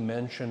 as we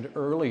mentioned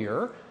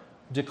earlier,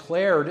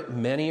 declared,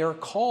 many are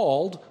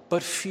called,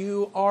 but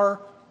few are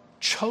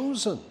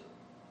chosen.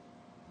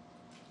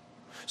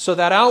 So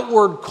that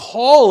outward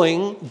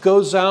calling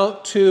goes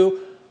out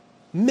to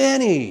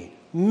many,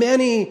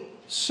 many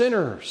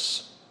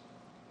sinners.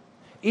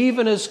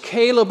 Even as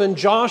Caleb and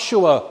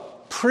Joshua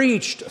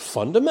preached,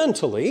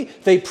 fundamentally,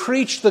 they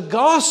preached the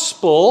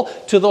gospel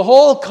to the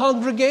whole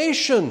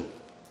congregation.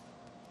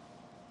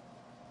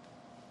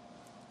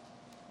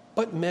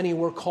 But many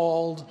were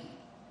called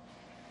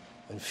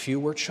and few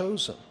were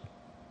chosen.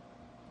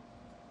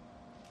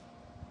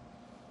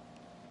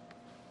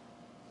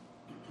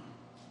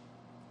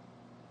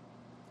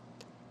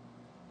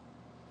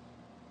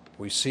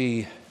 We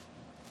see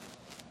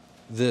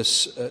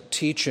this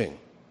teaching.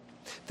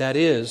 That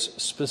is,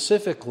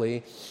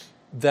 specifically,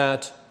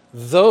 that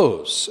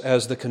those,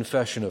 as the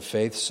Confession of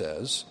Faith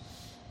says,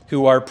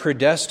 who are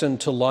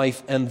predestined to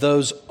life, and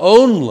those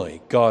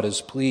only God is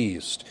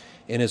pleased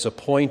in His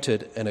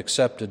appointed and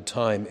accepted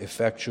time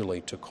effectually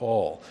to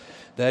call.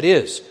 That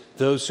is,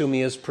 those whom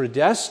He has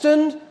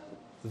predestined,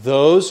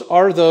 those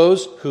are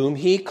those whom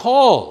He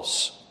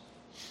calls.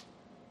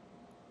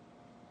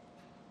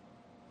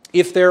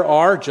 If there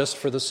are, just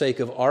for the sake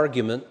of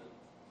argument,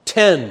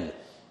 10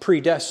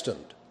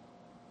 predestined,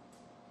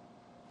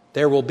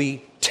 there will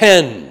be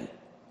 10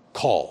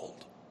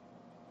 called.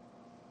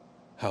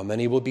 How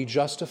many will be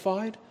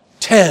justified?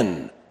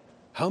 10.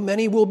 How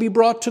many will be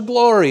brought to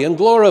glory and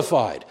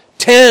glorified?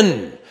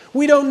 10.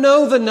 We don't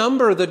know the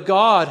number that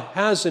God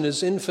has in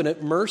His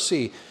infinite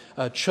mercy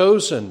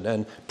chosen,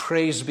 and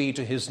praise be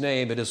to His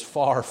name, it is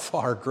far,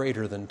 far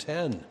greater than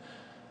 10.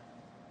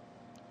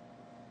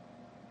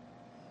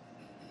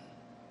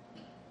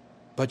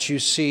 But you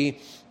see,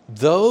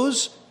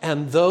 those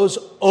and those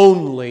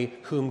only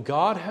whom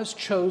God has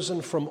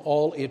chosen from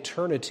all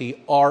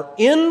eternity are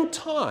in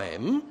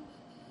time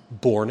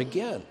born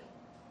again.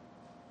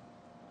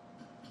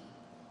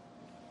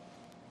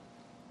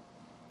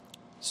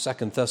 2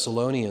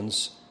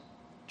 Thessalonians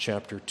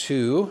chapter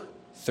 2,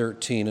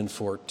 13 and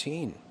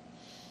 14.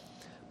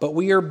 But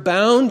we are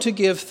bound to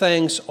give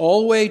thanks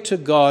always to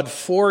God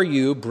for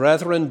you,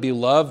 brethren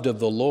beloved of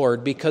the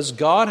Lord, because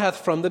God hath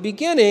from the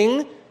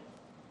beginning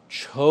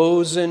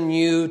chosen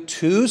you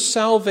to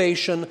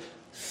salvation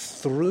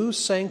through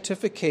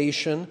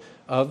sanctification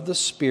of the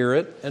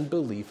Spirit and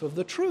belief of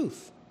the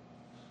truth.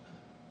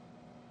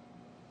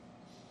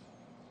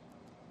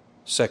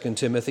 2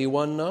 Timothy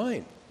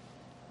 1:9.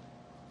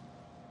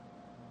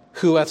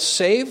 Who hath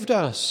saved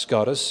us,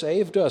 God has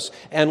saved us,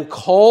 and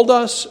called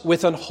us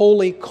with an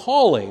holy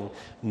calling,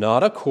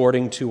 not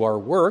according to our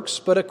works,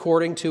 but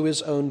according to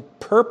His own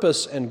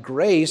purpose and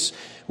grace,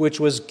 which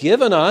was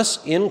given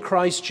us in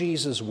Christ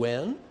Jesus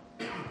when?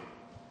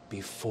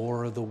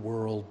 Before the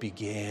world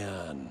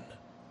began.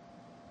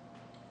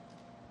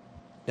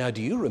 Now,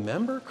 do you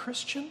remember,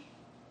 Christian,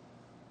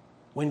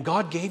 when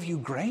God gave you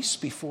grace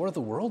before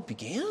the world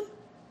began?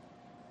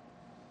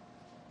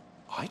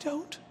 I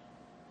don't.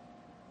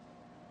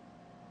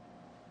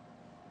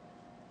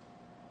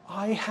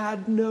 I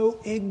had no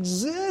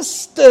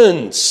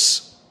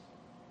existence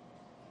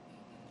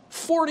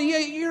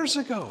 48 years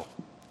ago.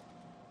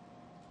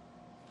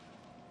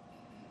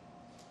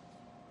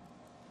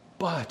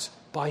 But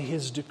by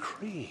his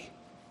decree,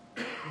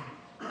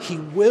 he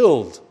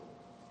willed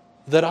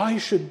that I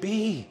should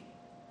be.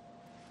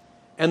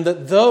 And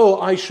that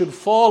though I should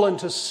fall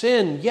into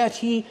sin, yet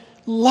he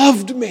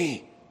loved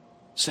me,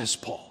 says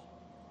Paul.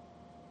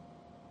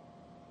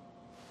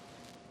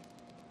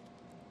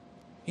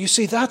 You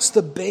see, that's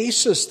the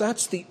basis,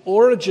 that's the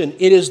origin.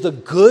 It is the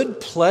good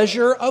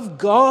pleasure of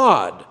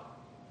God.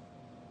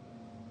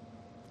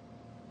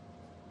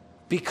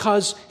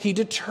 Because he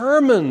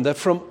determined that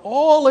from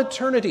all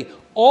eternity,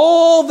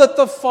 all that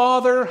the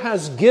Father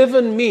has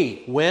given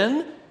me,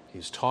 when?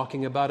 He's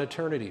talking about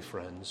eternity,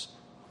 friends.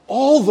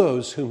 All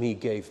those whom he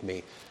gave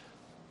me,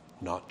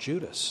 not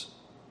Judas.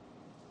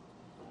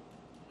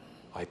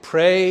 I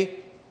pray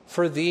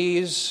for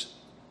these,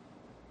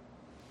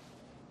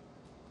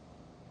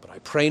 but I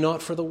pray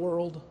not for the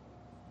world,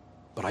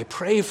 but I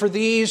pray for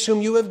these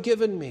whom you have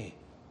given me.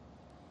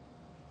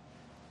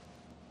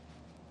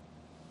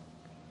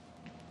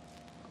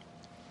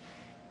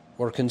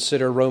 Or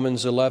consider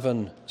Romans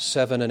 11,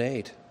 7 and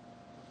 8.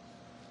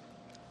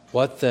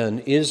 What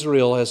then?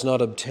 Israel has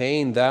not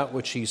obtained that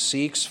which he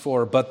seeks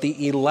for, but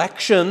the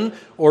election,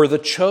 or the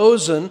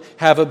chosen,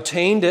 have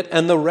obtained it,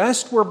 and the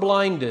rest were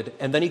blinded.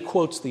 And then he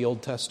quotes the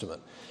Old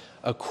Testament.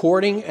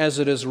 According as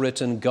it is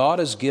written, God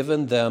has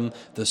given them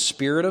the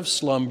spirit of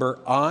slumber,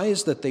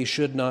 eyes that they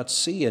should not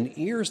see, and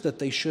ears that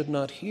they should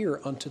not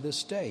hear unto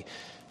this day.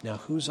 Now,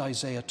 who's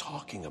Isaiah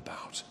talking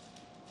about?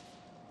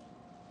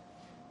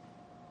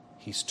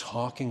 He's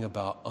talking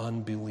about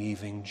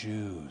unbelieving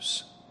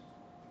Jews.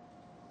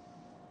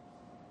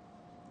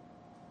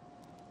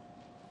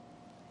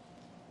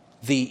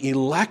 The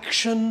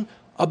election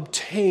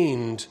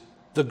obtained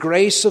the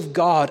grace of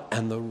God,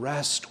 and the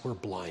rest were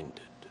blinded.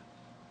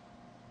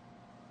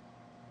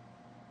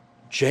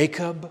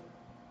 Jacob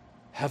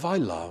have I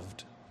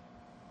loved,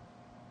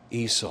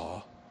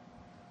 Esau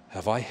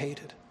have I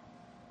hated.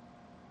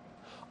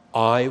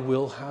 I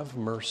will have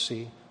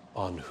mercy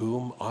on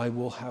whom I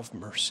will have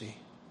mercy.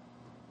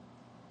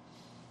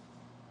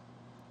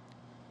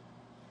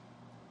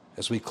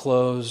 As we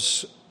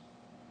close,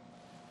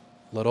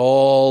 let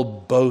all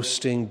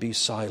boasting be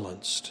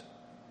silenced.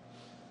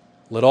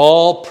 Let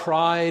all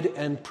pride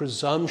and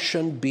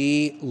presumption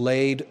be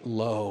laid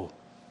low.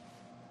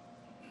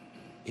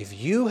 If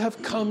you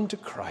have come to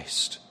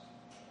Christ,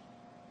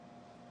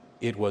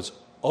 it was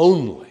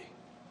only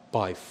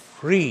by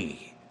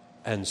free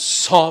and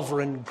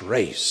sovereign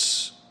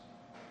grace.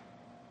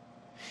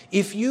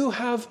 If you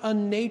have a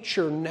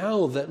nature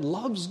now that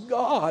loves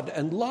God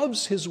and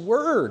loves His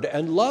Word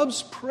and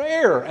loves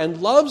prayer and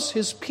loves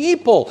His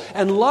people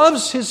and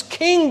loves His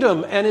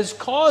kingdom and His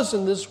cause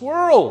in this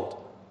world,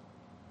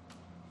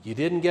 you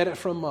didn't get it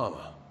from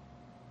Mama.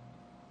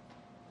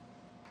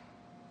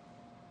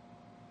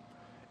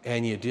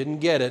 And you didn't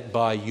get it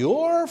by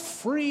your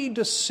free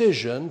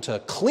decision to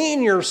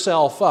clean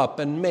yourself up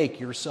and make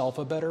yourself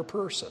a better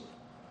person,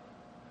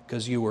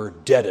 because you were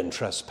dead in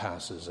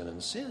trespasses and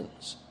in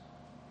sins.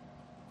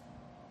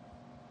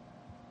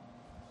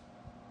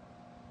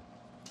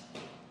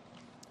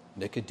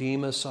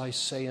 Nicodemus, I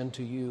say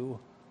unto you,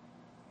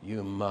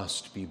 you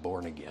must be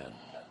born again.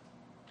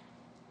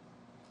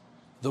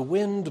 The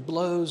wind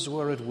blows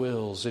where it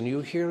wills, and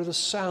you hear the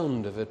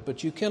sound of it,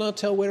 but you cannot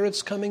tell where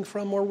it's coming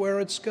from or where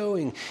it's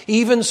going.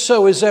 Even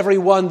so is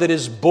everyone that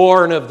is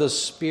born of the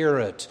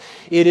Spirit.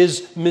 It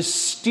is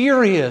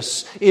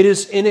mysterious. It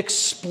is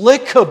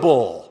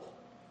inexplicable.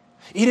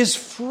 It is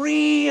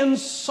free and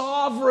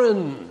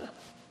sovereign.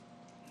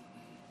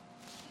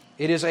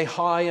 It is a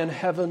high and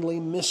heavenly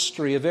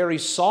mystery, a very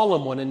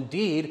solemn one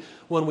indeed,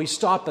 when we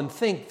stop and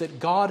think that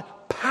God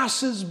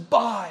passes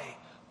by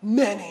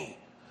many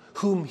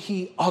whom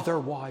He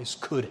otherwise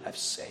could have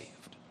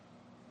saved.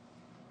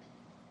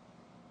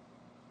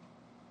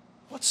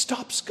 What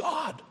stops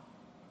God?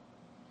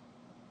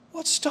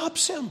 What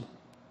stops Him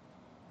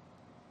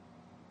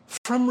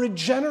from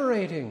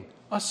regenerating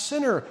a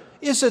sinner?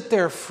 Is it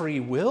their free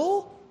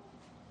will?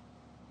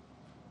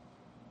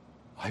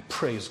 I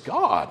praise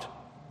God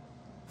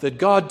that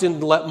God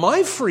didn't let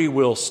my free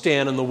will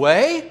stand in the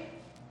way,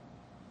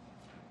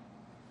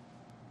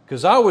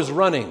 because I was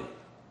running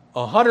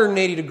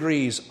 180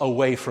 degrees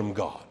away from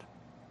God.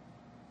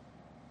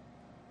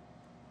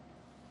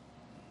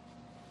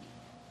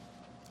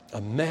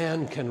 A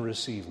man can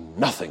receive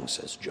nothing,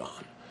 says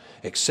John,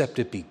 except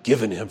it be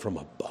given him from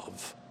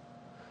above.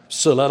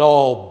 So let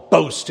all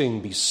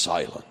boasting be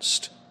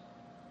silenced.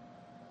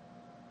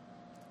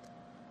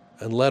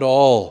 And let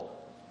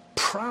all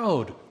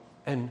proud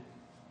and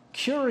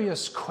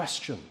curious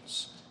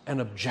questions and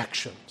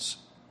objections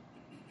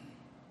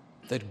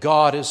that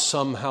God is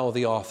somehow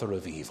the author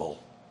of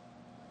evil.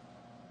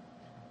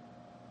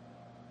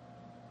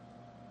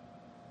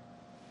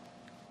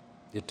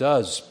 It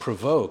does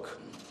provoke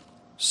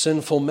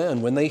sinful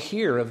men when they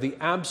hear of the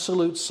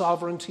absolute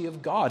sovereignty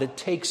of God. It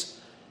takes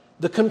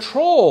the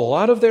control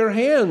out of their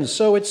hands,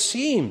 so it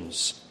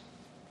seems.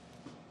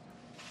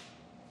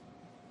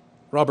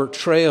 Robert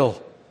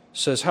Trail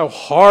says how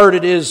hard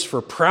it is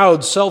for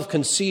proud,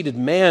 self-conceited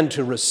man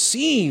to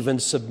receive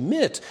and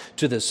submit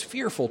to this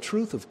fearful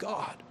truth of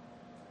God,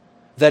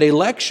 that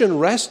election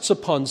rests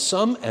upon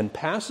some and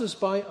passes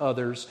by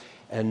others,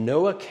 and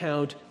no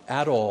account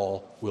at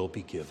all will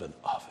be given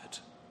of it.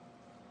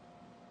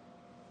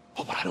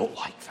 Oh, but I don't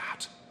like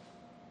that.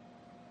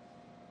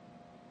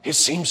 It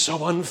seems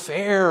so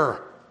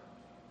unfair.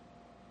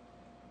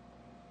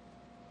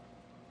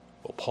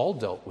 Well, Paul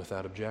dealt with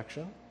that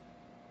objection.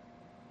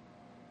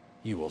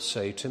 You will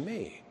say to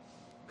me,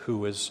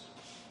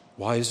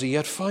 why is he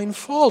yet find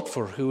fault?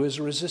 For who has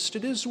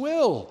resisted his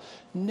will?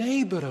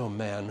 Nay, but, O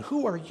man,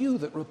 who are you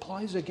that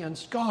replies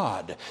against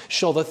God?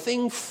 Shall the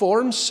thing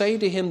formed say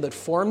to him that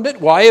formed it,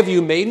 why have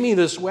you made me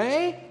this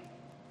way?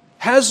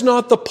 Has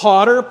not the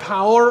potter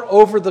power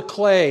over the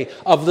clay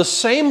of the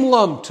same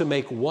lump to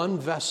make one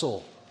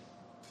vessel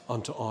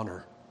unto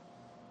honor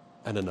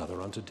and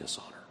another unto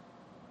dishonor?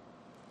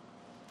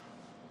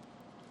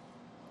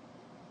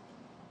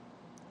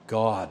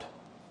 God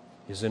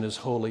is in his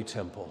holy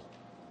temple,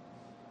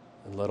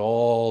 and let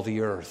all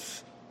the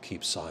earth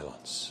keep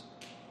silence.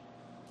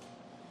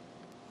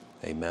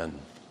 Amen.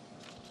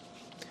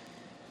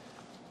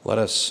 Let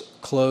us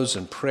close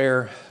in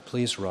prayer.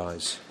 Please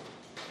rise.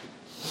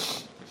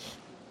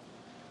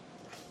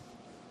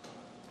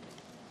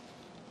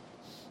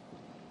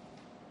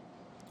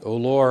 O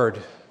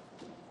Lord,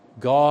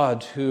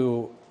 God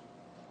who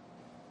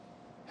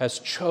has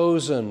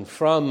chosen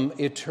from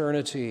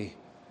eternity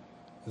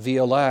the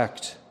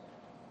elect,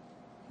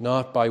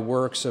 not by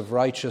works of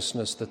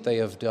righteousness that they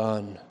have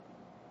done,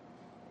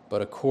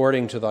 but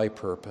according to thy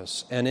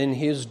purpose, and in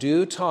his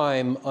due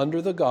time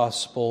under the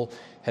gospel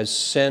has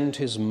sent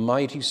his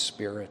mighty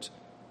Spirit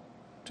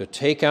to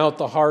take out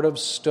the heart of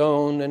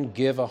stone and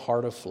give a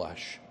heart of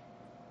flesh.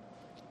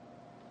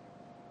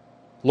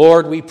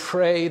 Lord, we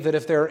pray that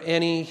if there are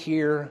any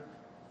here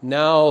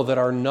now that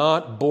are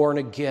not born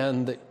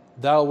again, that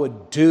thou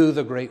would do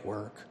the great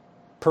work,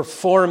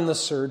 perform the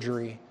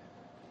surgery,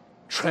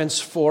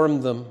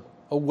 transform them,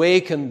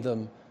 awaken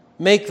them,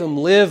 make them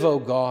live, O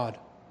God.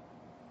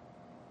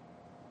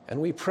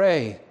 And we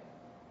pray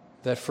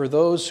that for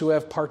those who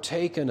have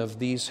partaken of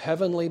these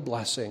heavenly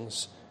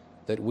blessings,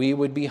 that we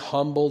would be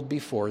humbled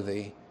before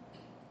thee,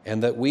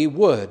 and that we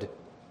would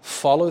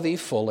follow thee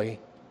fully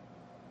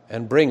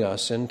and bring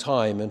us in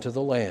time into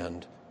the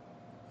land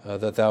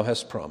that thou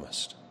hast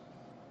promised.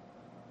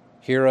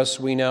 Hear us,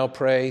 we now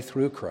pray,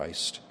 through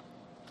Christ.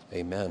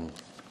 Amen.